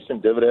throw off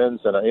decent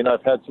dividends, and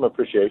I've had some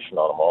appreciation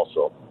on them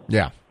also.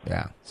 Yeah.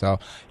 So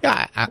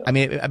I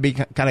mean, I'd be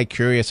kind of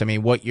curious. I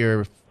mean, what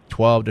your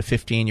 12 to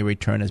 15-year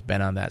return has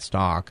been on that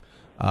stock.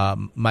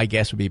 My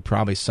guess would be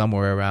probably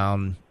somewhere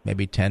around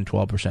maybe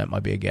 10-12%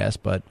 might be a guess,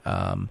 but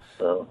I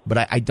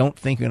don't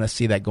think you're going to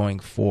see that going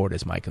forward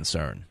is my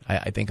concern.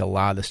 I think a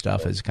lot of the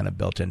stuff is kind of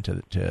built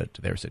into to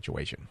their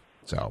situation.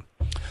 So,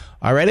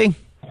 all righty?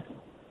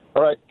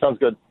 All right, sounds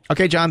good.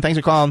 Okay, John, thanks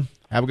for calling.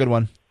 Have a good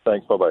one.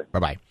 Thanks, bye-bye.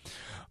 Bye-bye.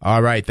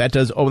 All right, that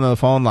does open the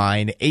phone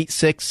line,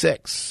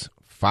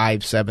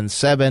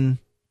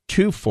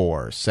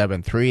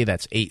 866-577-2473.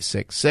 That's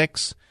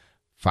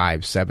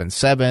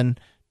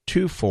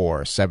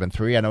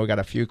 866-577-2473. I know we got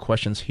a few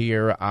questions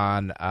here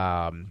on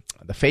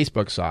the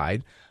Facebook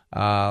side.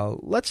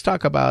 Let's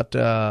talk about,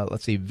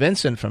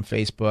 Vincent from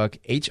Facebook,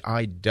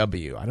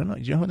 HIW. I don't know.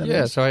 Do you know who that is?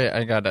 Yeah, so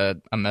I got a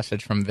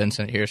message from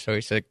Vincent here. So he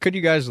said, could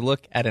you guys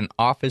look at an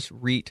office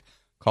REIT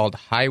called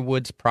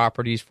Highwoods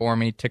Properties for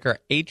me, ticker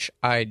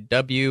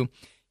HIW.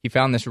 He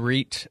found this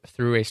REIT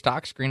through a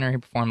stock screener he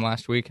performed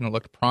last week, and it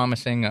looked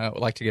promising. Would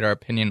like to get our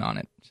opinion on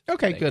it.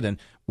 Okay, good. And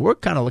we're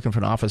kind of looking for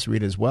an office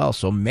REIT as well,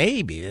 so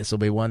maybe this will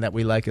be one that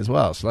we like as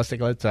well. So let's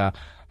take a look at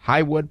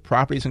Highwood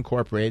Properties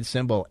Incorporated,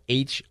 symbol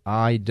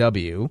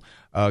HIW.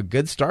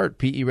 Good start.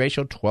 PE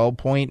ratio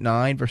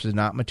 12.9 versus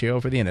not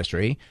material for the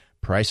industry.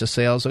 Price of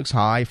sales looks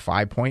high,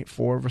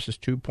 5.4 versus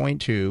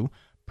 2.2.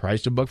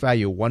 Price to book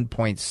value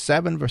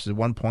 1.7 versus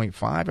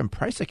 1.5, and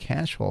price to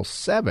cash flow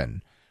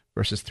 7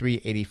 versus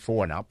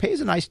 384. Now, it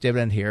pays a nice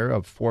dividend here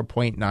of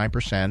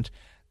 4.9%.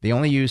 They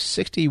only use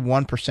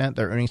 61% of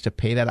their earnings to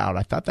pay that out.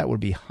 I thought that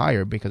would be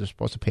higher because they're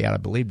supposed to pay out, I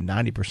believe,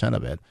 90%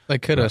 of it. They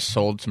could have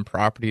sold some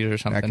properties or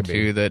something,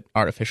 too, that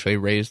artificially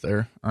raised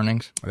their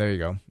earnings. There you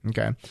go.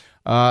 Okay.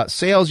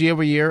 Sales year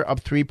over year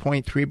up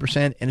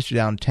 3.3%. Industry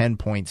down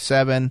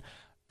 10.7%.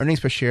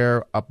 Earnings per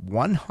share up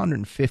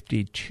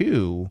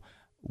 152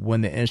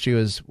 when the industry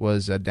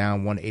was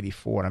down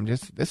 184. And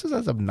this is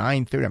as of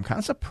 9:30. I'm kind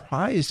of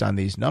surprised on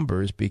these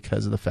numbers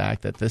because of the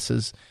fact that this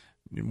is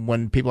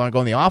when people aren't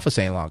going to the office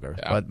any longer.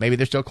 Yeah. But maybe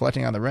they're still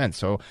collecting on the rent.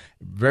 So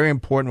very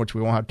important, which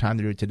we won't have time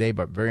to do today,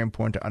 but very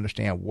important to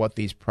understand what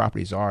these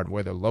properties are and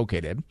where they're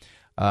located.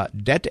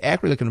 Debt to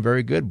equity looking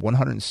very good,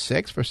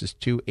 106 versus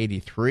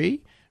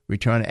 283.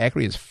 Return on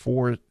equity is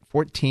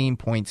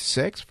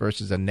 14.6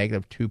 versus a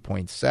negative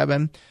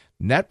 2.7.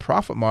 Net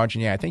profit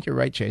margin, I think you're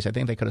right, Chase. I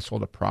think they could have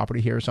sold a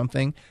property here or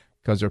something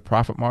because their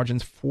profit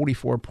margin's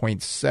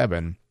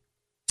 44.7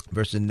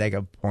 versus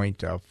negative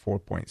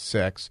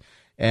 4.6.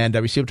 And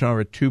receivable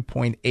turnover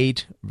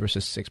 2.8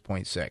 versus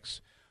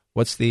 6.6.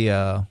 What's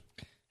the...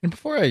 And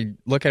before I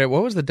look at it,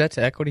 what was the debt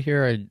to equity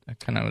here? I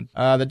kind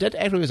of... the debt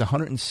to equity was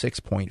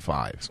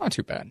 106.5. It's not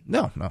too bad.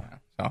 No.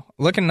 So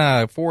looking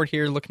forward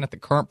here, looking at the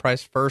current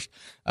price first,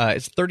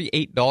 it's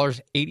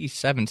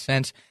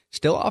 $38.87,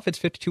 still off its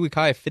 52-week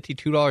high of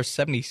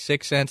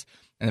 $52.76,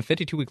 and the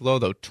 52-week low,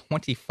 though,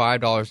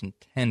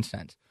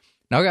 $25.10.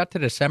 Now we got to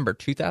December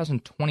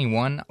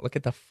 2021. Look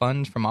at the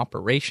funds from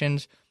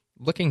operations.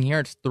 Looking here,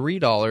 it's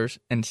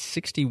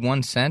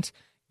 $3.61.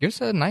 Gives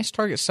a nice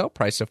target sell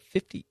price of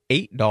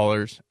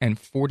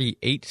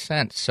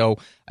 $58.48. So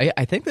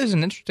I think there's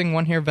an interesting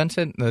one here,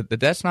 Vincent. The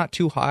debt's not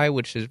too high,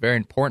 which is very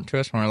important to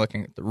us when we're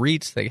looking at the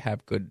REITs. They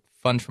have good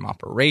funds from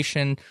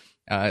operation.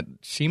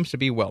 Seems to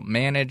be well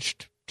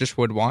managed. Just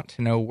would want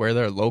to know where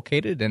they're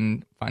located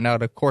and find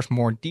out, of course,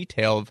 more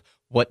detail of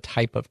what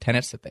type of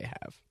tenants that they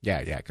have.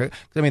 Yeah. 'Cause,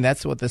 I mean,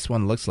 that's what this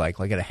one looks like.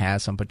 Like it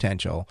has some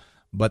potential.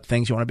 But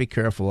things you want to be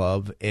careful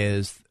of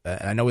is,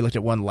 I know we looked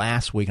at one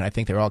last week, and I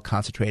think they're all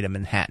concentrated in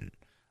Manhattan.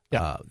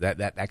 Yeah.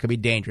 That could be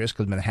dangerous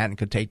because Manhattan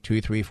could take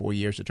 2, 3, 4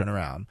 years to turn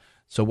around.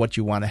 So what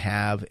you want to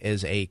have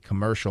is a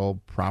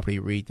commercial property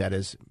REIT that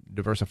is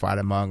diversified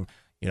among,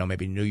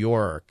 maybe New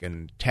York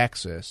and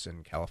Texas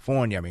and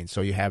California. I mean,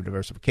 so you have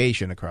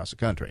diversification across the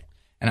country.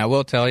 And I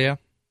will tell you,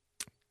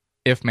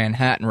 if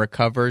Manhattan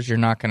recovers, you're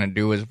not going to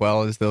do as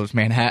well as those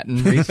Manhattan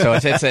REITs. So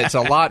it's a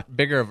lot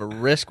bigger of a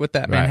risk with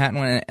that Manhattan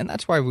one, and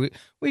that's why we're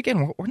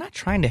not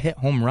trying to hit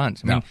home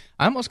runs. I mean,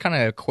 I almost kind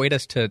of equate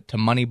us to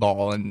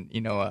Moneyball, and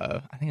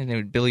I think his name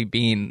is Billy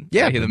Bean,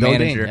 the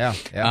manager.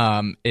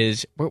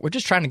 Is we're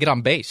just trying to get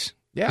on base.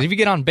 Yeah. 'Cause if you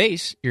get on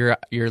base, your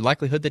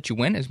likelihood that you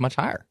win is much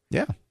higher.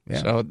 Yeah.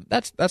 So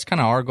that's kind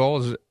of our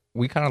goal. Is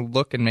we kind of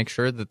look and make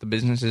sure that the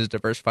business is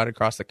diversified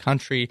across the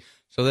country,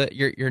 so that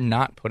you're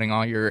not putting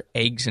all your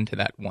eggs into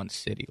that one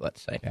city,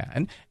 let's say.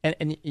 Yeah,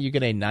 and you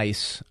get a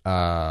nice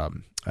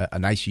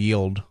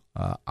yield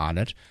on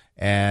it.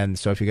 And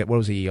so if you get, what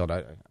was the yield?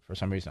 For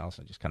some reason,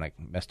 also just kind of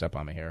messed up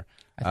on me here.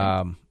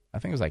 I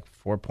think it was like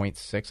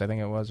 4.6. I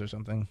think it was or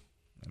something.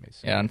 Let me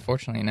see. Yeah,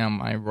 unfortunately now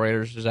my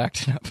Reuters is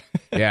acting up.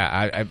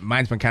 Yeah,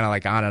 mine's been kind of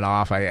like on and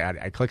off.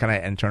 I click on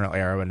an internal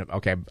arrow and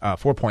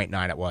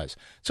 4.9 it was.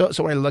 So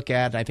what I look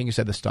at, I think you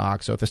said the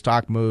stock. So if the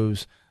stock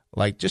moves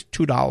like just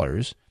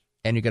 $2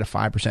 and you get a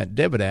 5%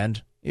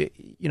 dividend, you're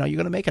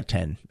going to make a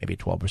 10, maybe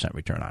 12%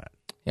 return on it.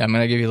 Yeah, I'm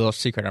going to give you a little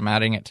secret. I'm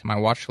adding it to my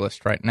watch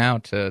list right now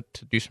to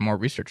do some more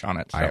research on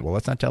it. So. All right, well,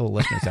 let's not tell the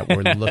listeners that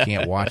we're looking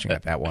at watching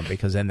at that one,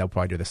 because then they'll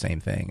probably do the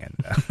same thing. And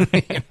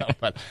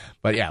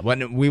but yeah,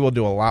 we will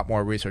do a lot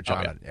more research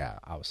on it. Yeah,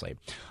 obviously.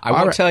 I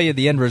won't tell you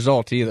the end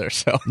result either.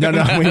 So no,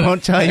 we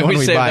won't tell you when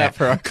we save buy that it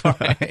for our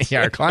clients.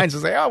 Yeah, our clients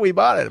will say, "Oh, we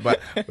bought it,"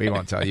 but we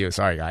won't tell you.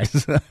 Sorry,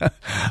 guys.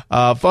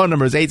 Phone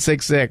number is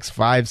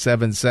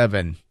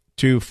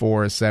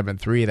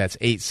 866-577-2473. That's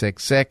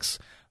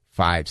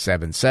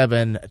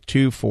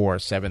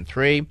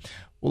 866-577-2473.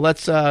 Well,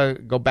 let's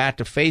go back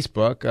to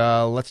Facebook.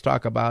 Let's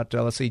talk about,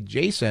 let's see,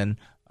 Jason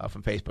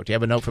from Facebook. Do you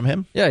have a note from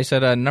him? Yeah, he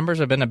said numbers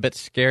have been a bit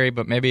scary,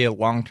 but maybe a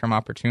long-term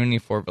opportunity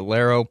for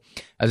Valero.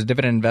 As a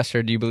dividend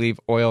investor, do you believe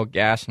oil,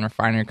 gas, and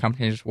refinery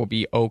companies will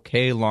be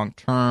okay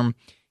long-term?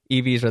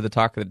 EVs are the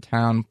talk of the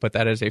town, but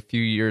that is a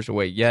few years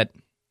away yet.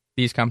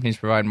 These companies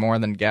provide more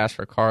than gas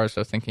for cars,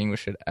 so thinking we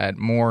should add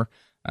more.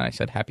 I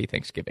said, happy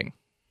Thanksgiving.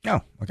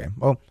 Oh, okay.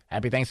 Well,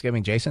 happy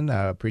Thanksgiving, Jason.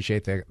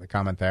 Appreciate the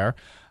comment there.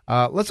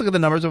 Let's look at the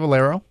numbers of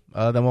Valero.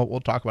 Then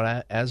we'll talk about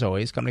it as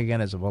always. Company again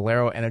is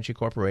Valero Energy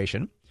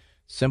Corporation.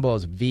 Symbol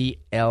is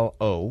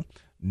VLO.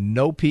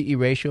 No PE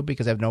ratio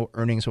because they have no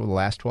earnings over the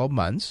last 12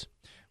 months.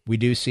 We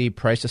do see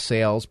price to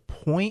sales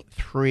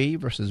 0.3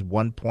 versus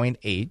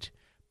 1.8.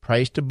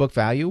 Price to book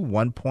value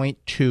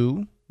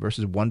 1.2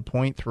 versus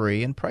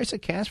 1.3. And price to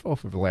cash flow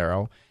for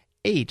Valero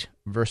 8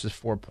 versus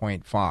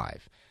 4.5.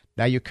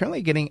 Now, you're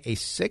currently getting a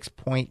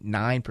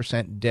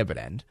 6.9%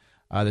 dividend.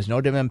 There's no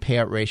dividend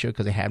payout ratio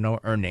because they have no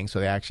earnings, so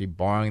they're actually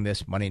borrowing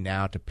this money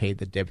now to pay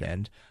the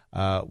dividend.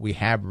 We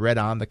have read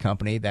on the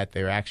company that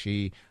they're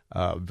actually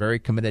very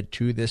committed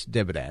to this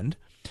dividend.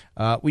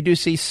 We do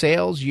see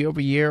sales year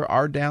over year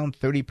are down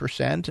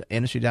 30%,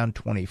 industry down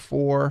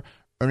 24%,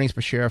 earnings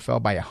per share fell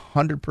by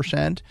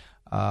 100%.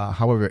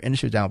 However,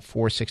 industry down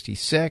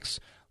 466%.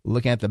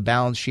 Looking at the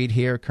balance sheet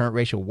here, current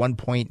ratio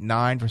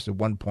 1.9 versus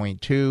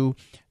 1.2.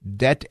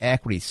 Debt to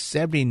equity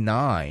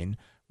 79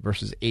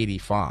 versus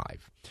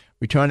 85.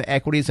 Return on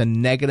equity is a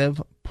negative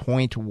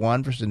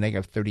 0.1 versus a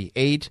negative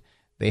 38.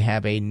 They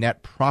have a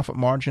net profit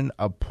margin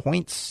of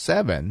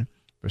 0.7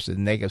 versus a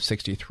negative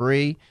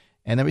 63.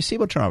 And the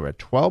receivable turnover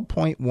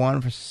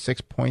 12.1 versus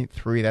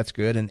 6.3. That's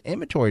good. And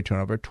inventory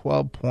turnover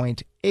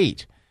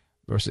 12.8.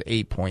 versus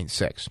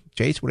 8.6.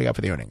 Chase, what do you got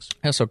for the earnings?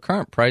 Yeah, so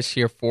current price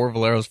here for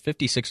Valero is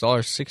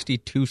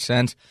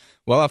 $56.62,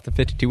 well off the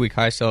 52-week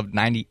high sale of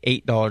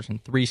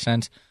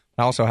 $98.03.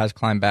 also has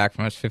climbed back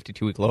from its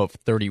 52-week low of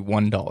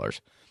 $31.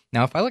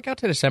 Now, if I look out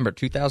to December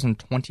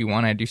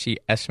 2021, I do see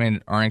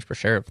estimated earnings per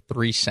share of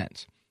 3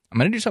 cents. I'm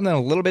going to do something a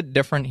little bit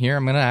different here.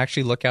 I'm going to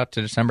actually look out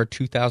to December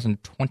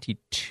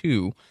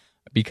 2022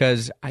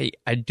 because I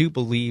do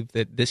believe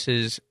that this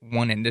is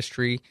one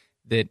industry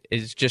that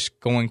is just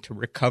going to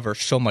recover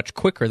so much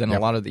quicker than a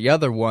lot of the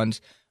other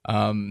ones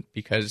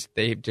because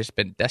they've just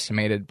been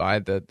decimated by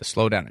the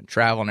slowdown in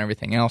travel and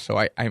everything else.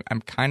 So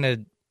I'm kind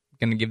of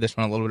going to give this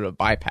one a little bit of a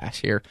bypass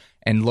here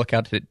and look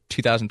out to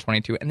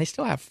 2022. And they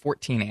still have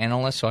 14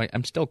 analysts, so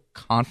I'm still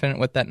confident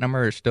with that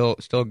number. There's still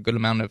a good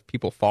amount of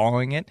people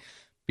following it.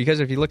 Because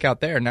if you look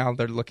out there, now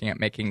they're looking at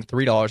making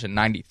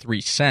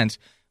 $3.93.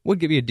 Would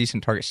give you a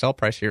decent target sell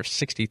price here of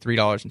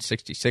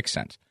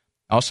 $63.66.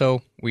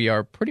 Also, we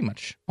are pretty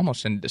much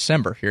almost in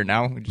December here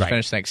now. We just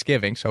finished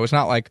Thanksgiving, so it's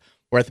not like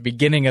we're at the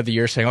beginning of the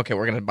year saying, okay,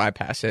 we're going to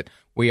bypass it.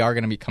 We are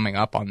going to be coming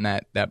up on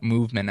that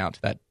movement out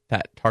to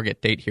that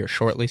target date here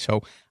shortly.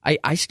 So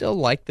I still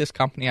like this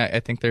company. I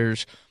think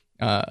it's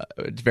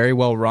very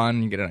well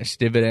run. You get a nice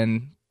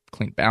dividend,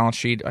 clean balance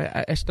sheet.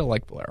 I still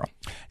like Valero.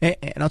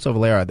 And also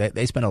Valero,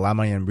 they spend a lot of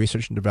money in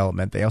research and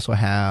development. They also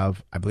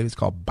have, I believe it's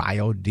called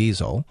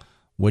biodiesel,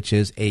 which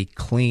is a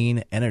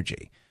clean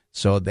energy.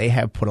 So they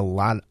have put a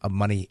lot of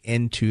money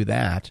into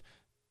that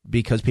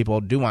because people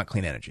do want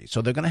clean energy.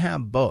 So they're going to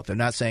have both. They're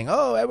not saying,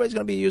 oh, everybody's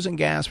going to be using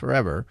gas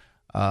forever.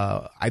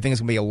 I think it's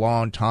going to be a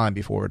long time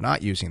before we're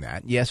not using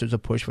that. Yes, there's a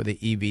push for the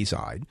EV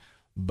side,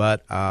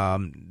 but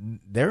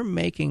they're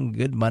making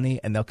good money,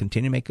 and they'll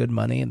continue to make good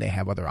money, and they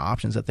have other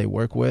options that they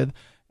work with.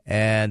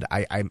 And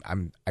I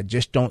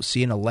just don't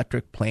see an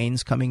electric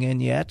planes coming in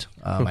yet.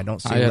 I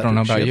don't see. I don't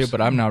know about ships. you, but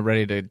I'm not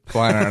ready to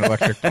fly on an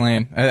electric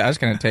plane. That's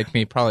going to take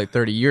me probably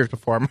 30 years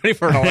before I'm ready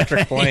for an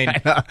electric plane.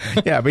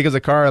 Yeah, because a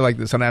car like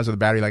sometimes with a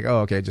battery, like,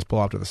 oh, okay, just pull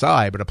off to the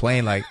side. But a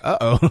plane, like,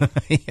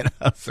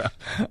 So,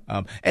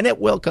 and it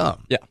will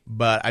come. Yeah,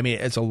 but I mean,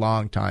 it's a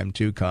long time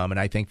to come. And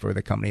I think for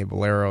the company of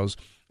Valero's,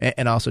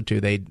 and also too,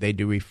 they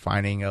do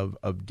refining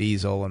of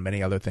diesel and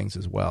many other things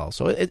as well.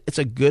 So it's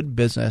a good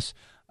business.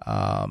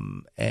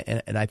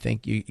 And I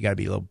think you got to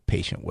be a little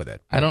patient with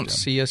it. I don't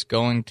see us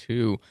going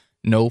to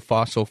no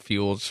fossil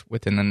fuels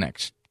within the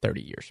next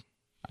 30 years.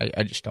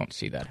 I just don't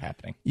see that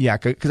happening. Yeah,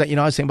 because I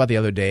was thinking about the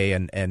other day,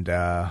 and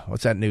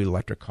what's that new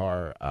electric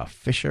car,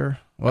 Fisher?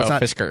 Well,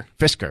 Fisker.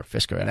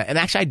 Fisker. And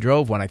actually, I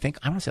drove one. I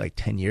want to say like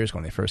 10 years ago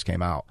when they first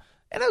came out,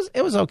 and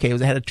it was okay.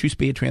 It had a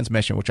 2-speed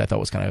transmission, which I thought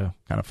was kind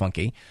of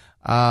funky.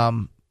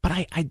 But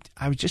I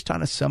was just talking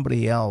to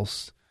somebody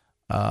else.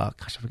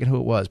 Gosh, I forget who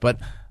it was, but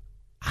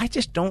I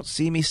just don't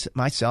see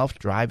myself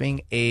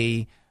driving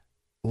a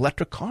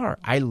electric car.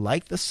 I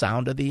like the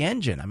sound of the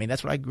engine. I mean,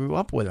 that's what I grew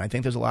up with. And I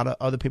think there's a lot of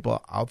other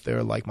people out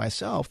there like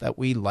myself that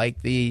we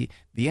like the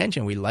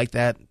engine. We like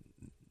that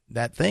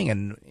thing.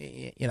 And,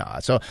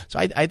 so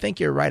I think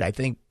you're right. I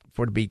think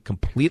for it to be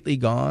completely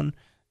gone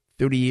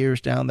 30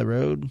 years down the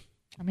road.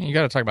 I mean, you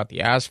got to talk about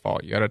the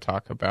asphalt. You got to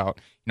talk about,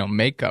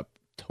 makeup,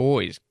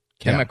 toys,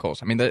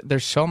 chemicals. Yeah. I mean,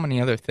 there's so many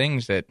other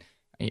things that,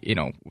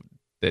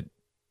 that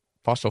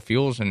fossil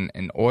fuels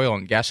and oil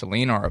and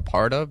gasoline are a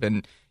part of,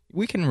 and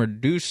we can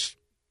reduce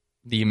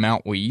the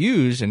amount we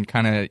use and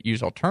kind of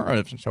use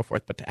alternatives and so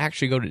forth, but to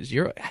actually go to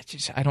zero,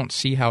 I don't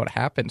see how it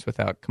happens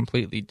without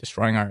completely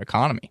destroying our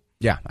economy.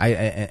 Yeah,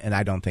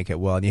 I don't think it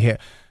will. And you hear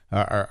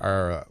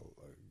our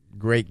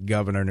great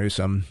Governor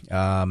Newsom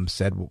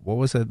said, what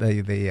was it?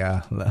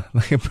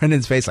 Look at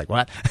Brendan's face, like,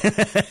 what?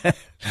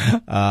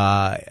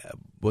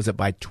 Was it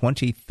by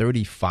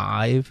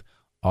 2035?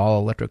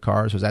 All electric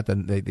cars? Was that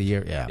the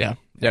year? Yeah.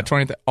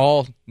 20.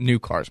 All new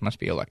cars must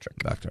be electric.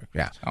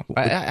 Yeah. So,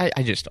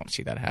 I just don't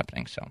see that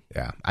happening. So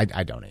yeah,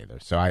 I don't either.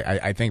 So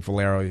I think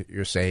Valero,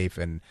 you're safe,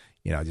 and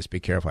just be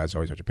careful. That's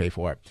always what you pay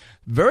for.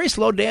 Very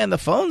slow day on the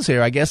phones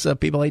here. I guess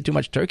people ate too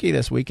much turkey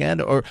this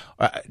weekend. Or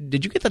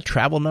did you get the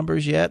travel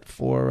numbers yet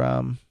for?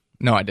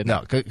 No, I did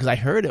not. No, because I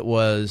heard it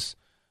was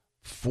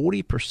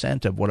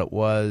 40% of what it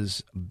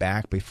was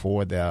back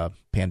before the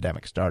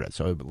pandemic started.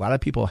 So a lot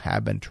of people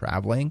have been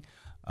traveling.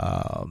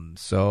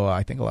 So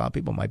I think a lot of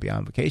people might be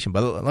on vacation.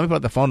 But let me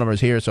put the phone numbers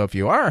here. So if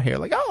you are here,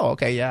 like, oh,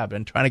 okay, yeah, I've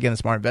been trying to get in the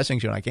Smart Investing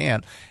Show and I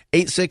can.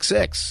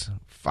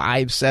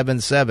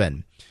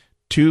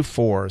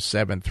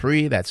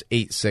 866-577-2473. That's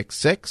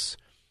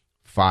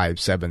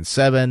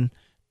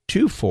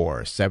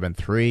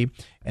 866-577-2473.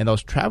 And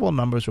those travel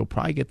numbers, we'll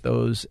probably get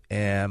those,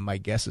 and my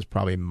guess is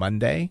probably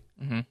Monday.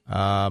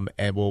 Mm-hmm.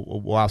 And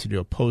we'll also do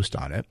a post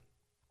on it.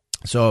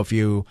 So if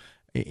you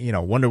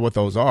wonder what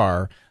those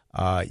are,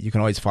 you can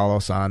always follow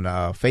us on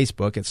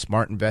Facebook. It's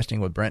Smart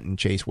Investing with Brent and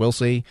Chase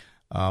Wilsey.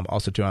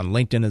 Also, too, on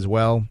LinkedIn as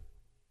well.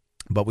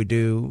 But we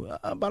do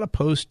about a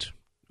post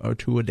or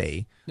two a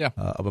day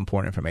of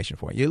important information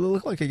for you. You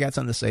look like you got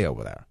something to say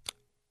over there.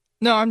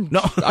 No,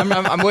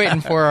 I'm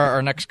waiting for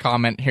our next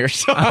comment here.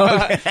 So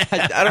I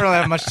don't really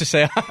have much to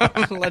say.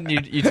 I'm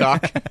letting you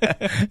talk.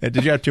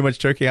 Did you have too much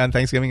turkey on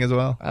Thanksgiving as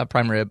well?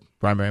 Prime rib.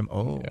 Prime rib.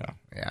 Oh,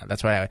 yeah.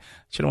 That's why I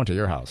should have went to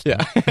your house. Yeah.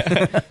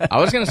 I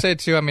was going to say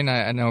too. I mean,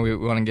 I know we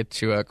want to get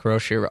to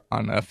Karosh here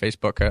on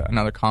Facebook.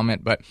 Another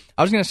comment, but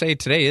I was going to say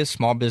today is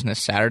Small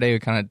Business Saturday. We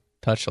kind of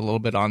touched a little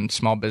bit on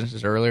small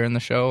businesses earlier in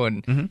the show,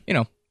 and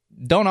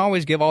don't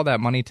always give all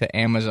that money to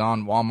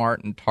Amazon,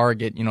 Walmart, and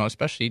Target,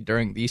 especially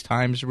during these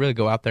times. Really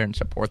go out there and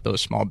support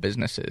those small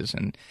businesses.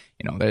 And,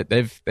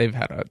 they've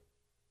had a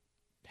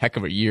heck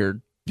of a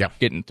year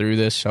getting through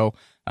this. So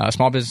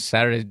Small Business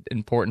Saturday is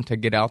important to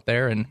get out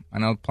there, and I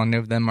know plenty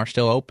of them are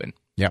still open.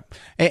 Yeah.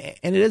 And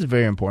it is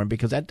very important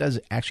because that does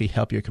actually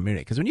help your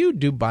community. Because when you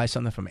do buy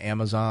something from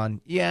Amazon,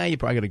 you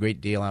probably get a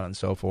great deal on it and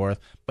so forth,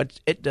 but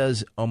it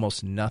does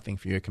almost nothing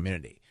for your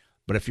community.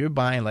 But if you're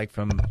buying like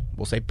from,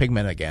 we'll say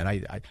Pigment again,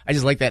 I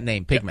just like that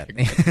name, Pigment.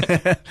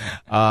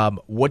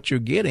 What you're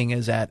getting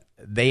is that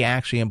they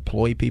actually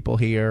employ people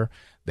here.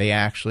 They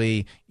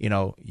actually,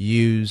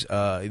 use,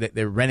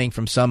 they're renting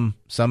from some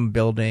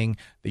building.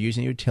 They're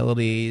using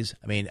utilities.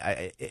 I mean,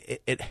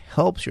 it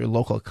helps your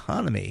local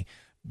economy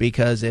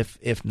because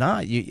if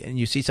not,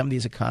 you see some of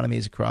these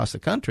economies across the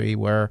country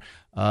where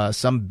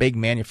some big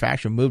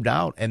manufacturer moved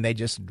out and they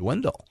just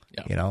dwindle.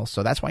 Yeah.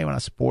 So that's why you want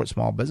to support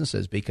small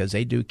businesses because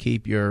they do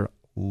keep your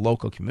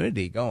local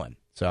community going.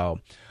 So,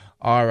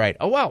 all right.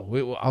 Oh, wow.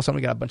 We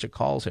got a bunch of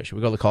calls here. Should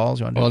we go to the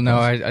calls? You want to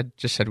I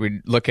just said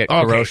we'd look at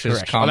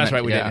Karosh's comment. Oh, that's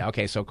right. We did.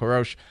 Okay, so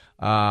Karosh,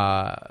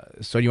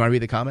 so do you want to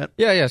read the comment?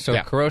 Yeah. So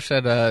Karosh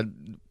said,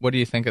 what do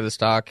you think of the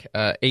stock?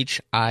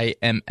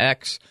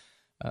 HIMX.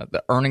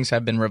 The earnings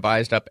have been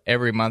revised up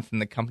every month,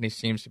 and the company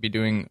seems to be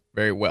doing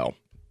very well.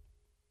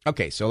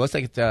 Okay, so let's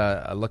take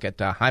a look at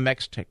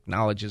HIMX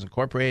Technologies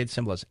Incorporated,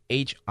 symbol is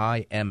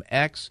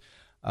HIMX.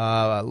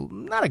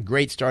 Not a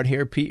great start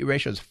here. PE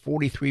ratio is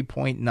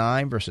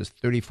 43.9 versus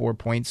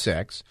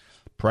 34.6.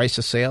 Price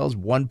to sales,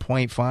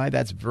 1.5.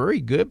 That's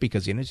very good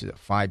because the industry is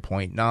at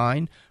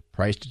 5.9.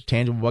 Price to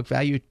tangible book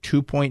value,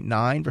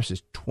 2.9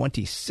 versus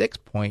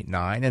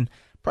 26.9. And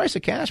price to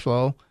cash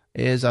flow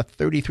is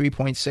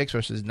 33.6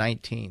 versus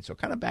 19. So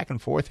kind of back and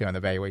forth here on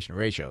the valuation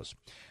ratios.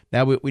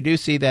 Now, we do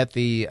see that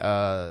the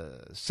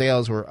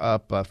sales were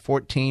up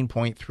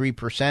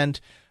 14.3%,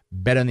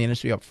 better than the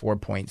industry, up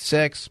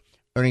 4.6.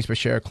 Earnings per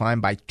share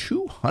climbed by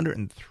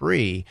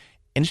 203.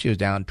 Industry was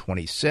down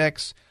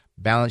 26.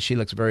 Balance sheet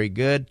looks very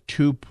good,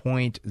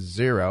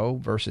 2.0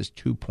 versus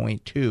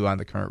 2.2 on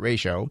the current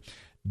ratio.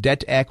 Debt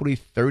to equity,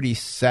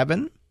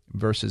 37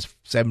 versus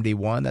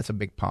 71. That's a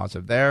big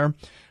positive there.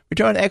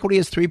 Return on equity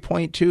is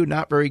 3.2,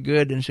 not very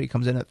good. Industry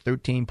comes in at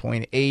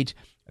 13.8.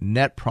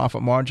 Net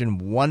profit margin,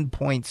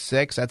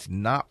 1.6. That's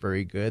not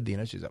very good. The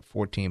industry is at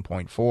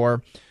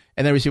 14.4.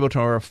 And then receivable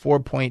turnover,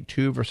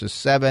 4.2 versus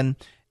 7.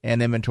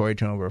 And inventory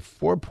turnover,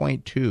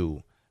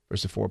 4.2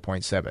 versus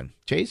 4.7.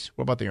 Chase,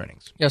 what about the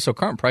earnings? Yeah, so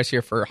current price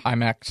here for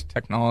HIMX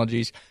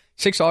Technologies,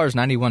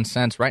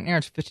 $6.91. Right now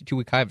it's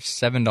 52-week high of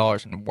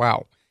 $7. And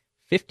wow,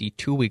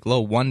 52-week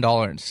low,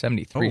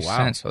 $1.73. Oh,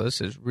 wow. So this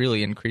has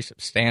really increased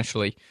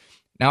substantially.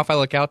 Now, if I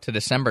look out to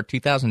December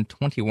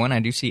 2021, I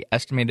do see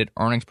estimated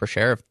earnings per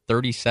share of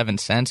 37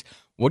 cents.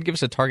 Would give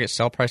us a target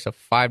sell price of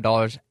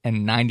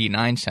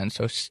 $5.99.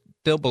 So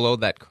still below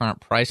that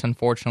current price,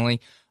 unfortunately.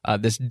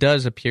 This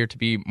does appear to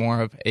be more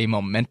of a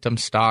momentum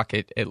stock.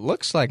 It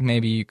looks like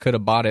maybe you could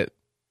have bought it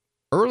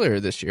earlier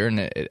this year and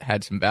it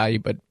had some value,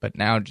 but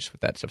now just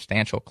with that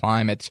substantial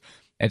climb, it's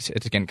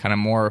again kind of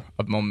more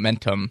of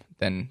momentum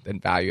than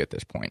value at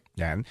this point.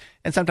 Yeah,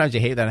 and sometimes you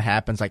hate that it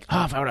happens. Like,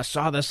 if I would have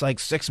saw this like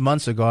 6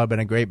 months ago, it'd been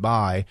a great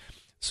buy.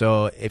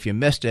 So if you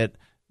missed it,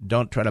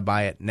 don't try to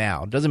buy it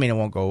now. Doesn't mean it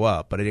won't go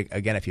up, but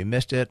again, if you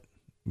missed it,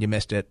 you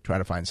missed it. Try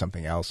to find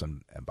something else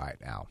and buy it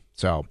now.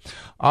 So,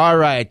 all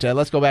right,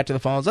 let's go back to the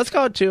phones. Let's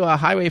go to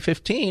Highway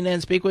 15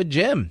 and speak with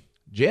Jim.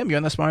 Jim, you're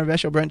on the Smart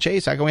Invest Show. Brent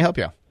Chase, how can we help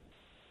you?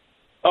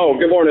 Oh,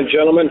 good morning,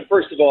 gentlemen.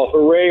 First of all,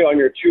 hooray on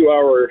your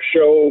 2-hour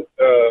show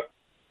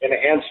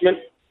enhancement.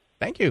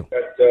 Thank you.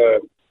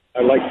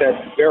 I like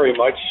that very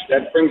much.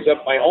 That brings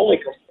up my only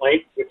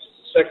complaint, which is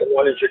the second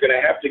one, is you're going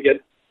to have to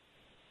get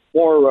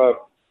more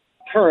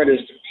current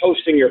as to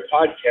posting your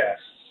podcasts.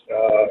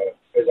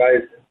 Because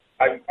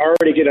I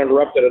already get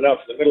interrupted enough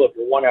in the middle of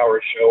your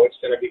 1-hour show. It's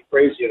going to be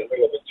crazy in the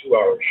middle of a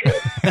 2-hour show.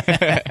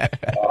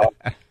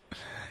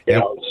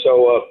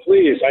 So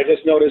please, I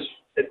just noticed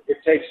it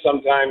takes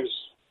sometimes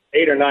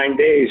 8 or 9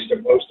 days to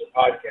post a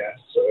podcast.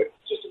 So I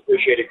just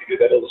appreciate if you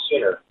do that a little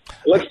sooner.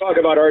 Let's talk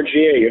about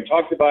RGA. You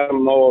talked about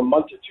them a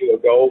month or two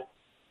ago,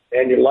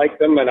 and you like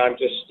them, and I'm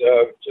just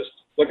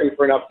looking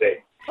for an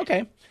update.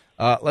 Okay.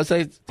 Let's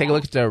take a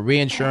look at the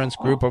Reinsurance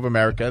Group of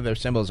America. Their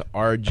symbol is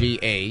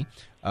RGA.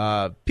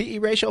 PE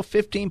ratio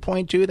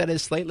 15.2. That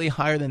is slightly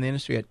higher than the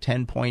industry at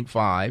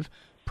 10.5.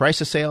 Price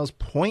to sales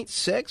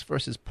 0.6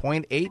 versus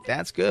 0.8.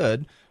 That's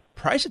good.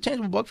 Price to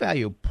tangible book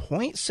value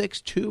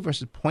 0.62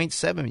 versus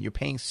 0.7. You're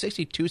paying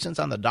 62 cents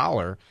on the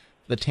dollar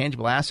for the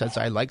tangible assets.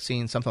 I like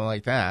seeing something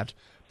like that.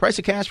 Price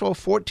of cash flow,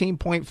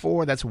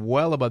 14.4. That's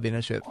well above the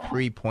industry at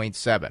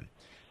 3.7.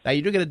 Now,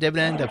 you do get a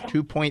dividend of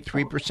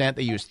 2.3%.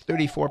 They use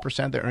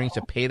 34% of their earnings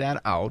to pay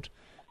that out.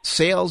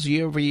 Sales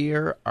year over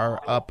year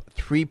are up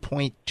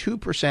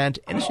 3.2%.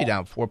 Industry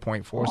down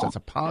 4.4%, so that's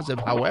a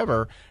positive.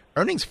 However,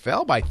 earnings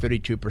fell by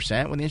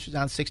 32% when the industry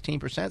down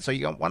 16%. So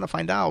you want to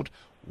find out,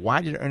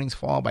 why did earnings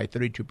fall by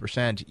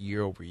 32%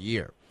 year over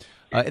year?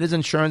 It is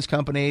an insurance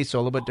company, so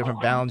a little bit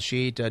different balance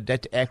sheet.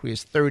 Debt to equity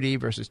is 30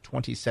 versus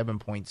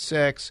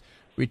 27.6.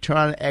 Return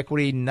on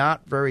equity,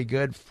 not very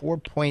good,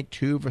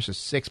 4.2 versus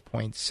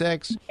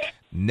 6.6.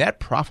 Net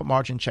profit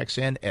margin checks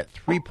in at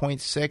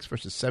 3.6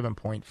 versus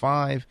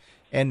 7.5.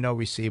 And no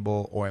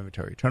receivable or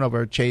inventory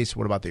turnover. Chase,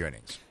 what about the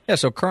earnings? Yeah,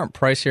 so current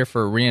price here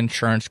for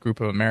Reinsurance Group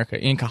of America,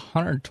 Inc.,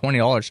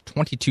 $120.22,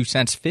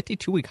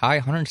 52-week high,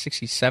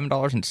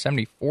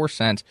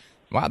 $167.74.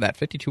 Wow, that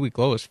 52-week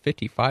low is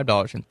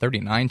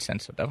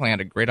 $55.39, so definitely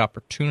had a great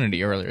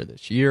opportunity earlier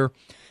this year.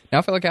 Now,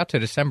 if I look out to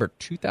December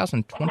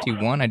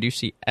 2021, I do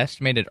see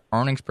estimated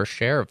earnings per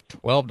share of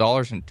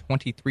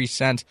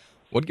 $12.23.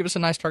 Would give us a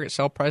nice target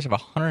sell price of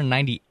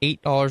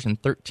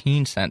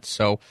 $198.13.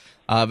 So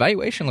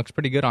valuation looks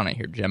pretty good on it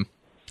here, Jim.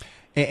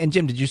 And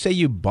Jim, did you say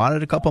you bought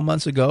it a couple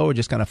months ago or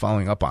just kind of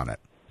following up on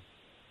it?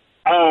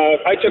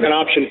 I took an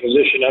option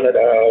position on it,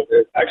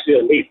 actually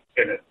a leap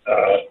in it,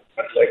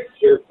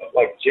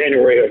 like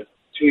January of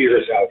 2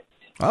 years out.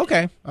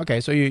 Okay.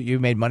 So you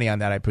made money on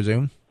that, I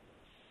presume?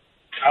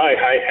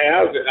 I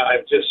have, and I'm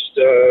just,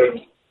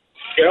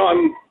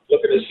 I'm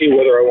looking to see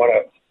whether I want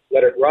to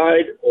let it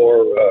ride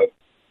or,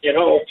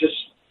 just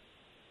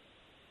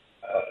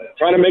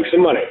trying to make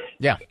some money.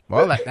 Yeah,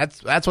 well,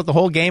 that's what the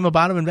whole game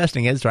about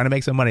investing is, trying to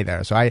make some money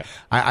there. So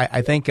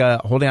I think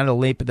holding on to the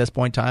leap at this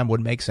point in time would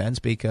make sense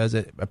because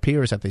it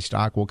appears that the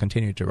stock will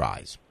continue to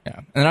rise.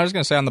 Yeah, and I was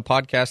going to say on the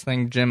podcast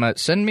thing, Jim,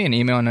 send me an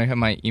email. I know you have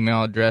my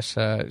email address,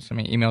 send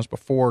me emails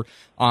before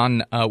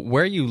on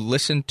where you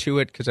listen to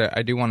it, because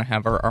I do want to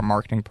have our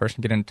marketing person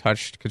get in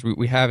touch, because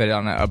we have it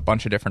on a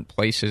bunch of different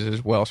places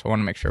as well, so I want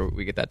to make sure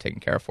we get that taken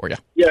care of for you.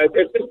 Yeah,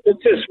 it's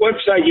this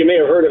website you may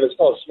have heard of. It's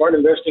called Smart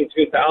Investing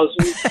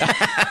 2000.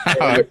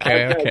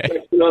 Okay.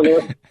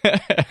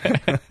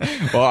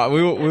 Well,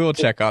 we will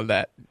check on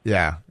that.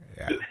 Yeah.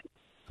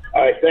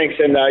 All right, thanks.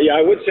 And,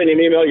 I would send you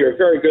an email. You're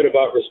very good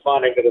about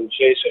responding to them,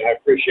 Chase, and I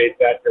appreciate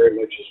that very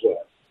much as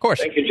well. Of course.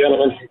 Thank you,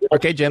 gentlemen.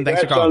 Okay, Jim,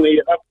 thanks for calling.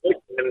 And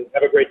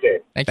have a great day.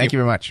 Thank you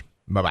very much.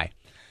 Bye-bye.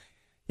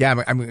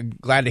 Yeah, I'm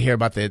glad to hear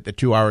about the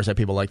 2 hours, that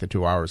people like the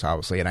 2 hours,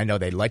 obviously. And I know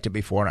they liked it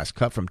before, and I was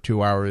cut from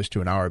 2 hours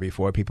to an hour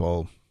before.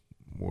 People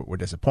were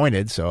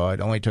disappointed, so it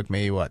only took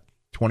me,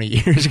 20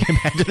 years to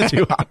get back to the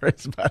 2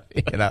 hours. But,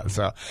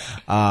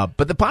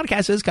 but the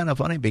podcast is kind of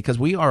funny because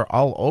we are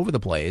all over the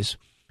place.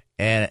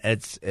 And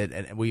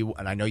and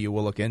I know you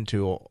will look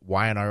into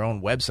why on our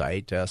own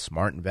website,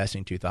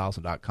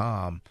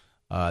 smartinvesting2000.com,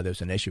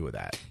 there's an issue with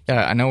that.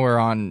 Yeah, I know we're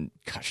on,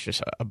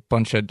 just a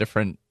bunch of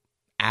different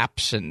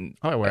apps, and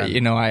I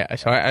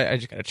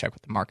just got to check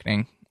with the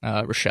marketing,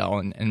 Rochelle,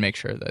 and make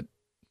sure that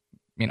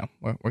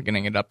we're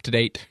getting it up to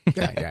date.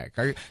 yeah,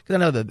 because I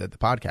know that the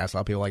podcast, a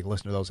lot of people like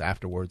listen to those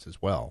afterwards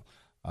as well,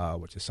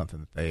 which is something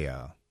that they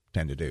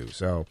tend to do.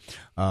 So,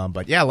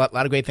 but yeah, a lot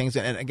of great things.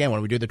 And again,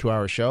 when we do the 2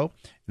 hour show,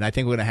 and I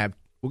think we're going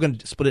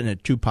to split it into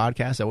two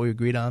podcasts that we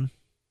agreed on.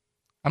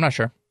 I'm not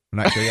sure. I'm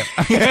not sure yet.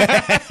 Got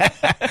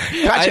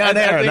you on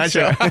there. I'm not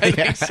sure. I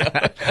think so.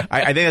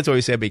 I think that's what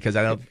we said because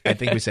I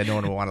think we said no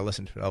one would want to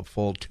listen to a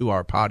full 2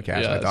 hour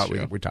podcast. Yeah, I thought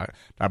we talked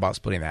about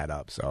splitting that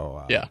up.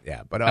 So yeah.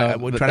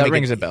 But we're trying to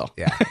rings a bell.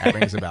 Yeah, that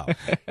rings a bell.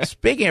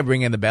 Speaking of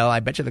ringing the bell, I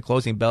bet you the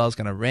closing bell is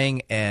going to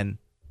ring in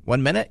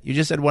 1 minute. You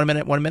just said 1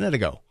 minute 1 minute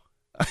ago.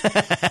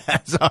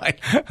 So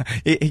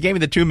he gave me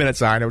the 2 minute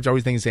sign, which I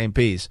always think the same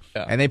piece.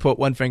 Yeah. And they put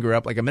one finger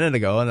up like a minute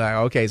ago, and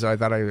so I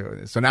thought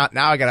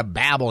now I got to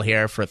babble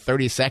here for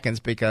 30 seconds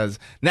because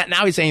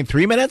now he's saying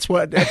 3 minutes.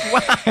 What?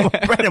 Wow,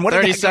 Brendan, what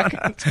 30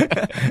 seconds?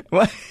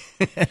 What?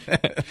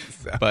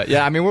 But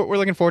yeah, I mean, we're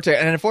looking forward to it.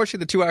 And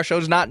unfortunately, the 2 hour show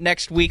is not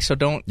next week, so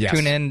don't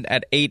tune in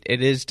at 8.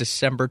 It is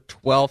December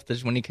 12th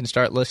is when you can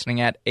start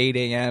listening at 8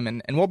 a.m.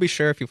 And we'll be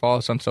sure, if you follow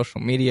us on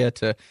social media,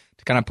 to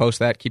kind of post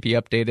that, keep you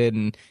updated,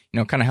 and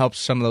kind of help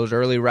some of those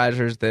early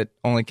risers that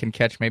only can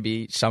catch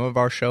maybe some of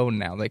our show, and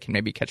now they can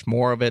maybe catch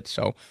more of it.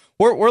 So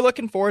we're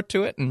looking forward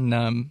to it, and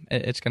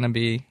it's going to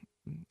be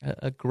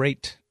a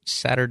great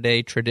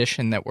Saturday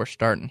tradition that we're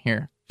starting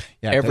here.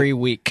 Yeah, every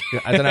week.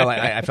 I don't know.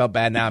 I felt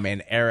bad now. I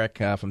mean,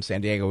 Eric from San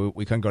Diego,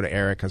 we couldn't go to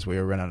Eric because we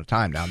were running out of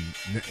time. Now,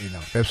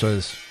 if this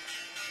was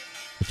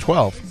the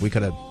 12th, we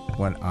could have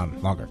went on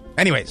longer.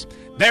 Anyways,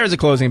 there's a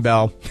closing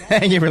bell.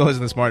 Thank you for listening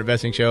to the Smart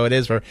Investing Show. It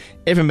is for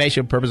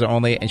informational purposes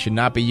only and should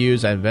not be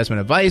used as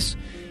investment advice. If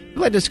you'd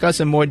like to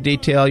discuss in more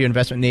detail your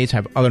investment needs,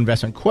 have other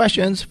investment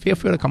questions, feel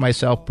free to call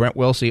myself, Brent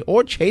Wilsey,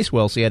 or Chase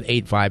Wilsey at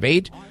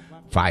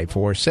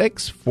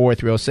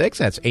 858-546-4306.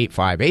 That's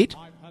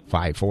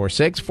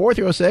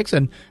 858-546-4306,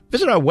 and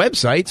visit our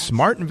website,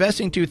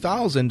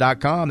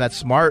 smartinvesting2000.com.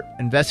 That's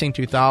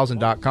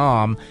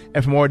smartinvesting2000.com.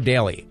 And for more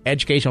daily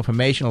educational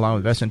information along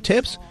with investment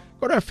tips,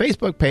 Go to our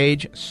Facebook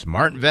page,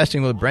 Smart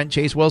Investing with Brent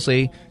Chase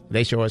Wilsey.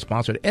 Today's show is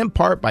sponsored in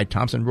part by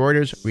Thomson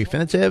Reuters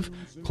Refinitiv.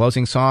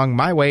 Closing song,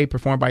 My Way,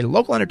 performed by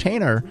local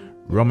entertainer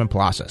Roman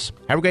Palacios.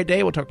 Have a great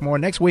day. We'll talk more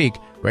next week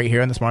right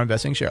here on the Smart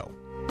Investing Show.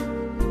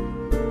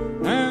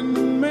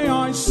 And may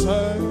I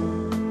say,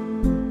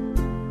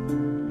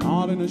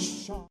 not in a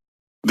shop.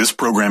 This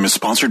program is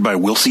sponsored by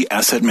Wilsey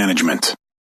Asset Management.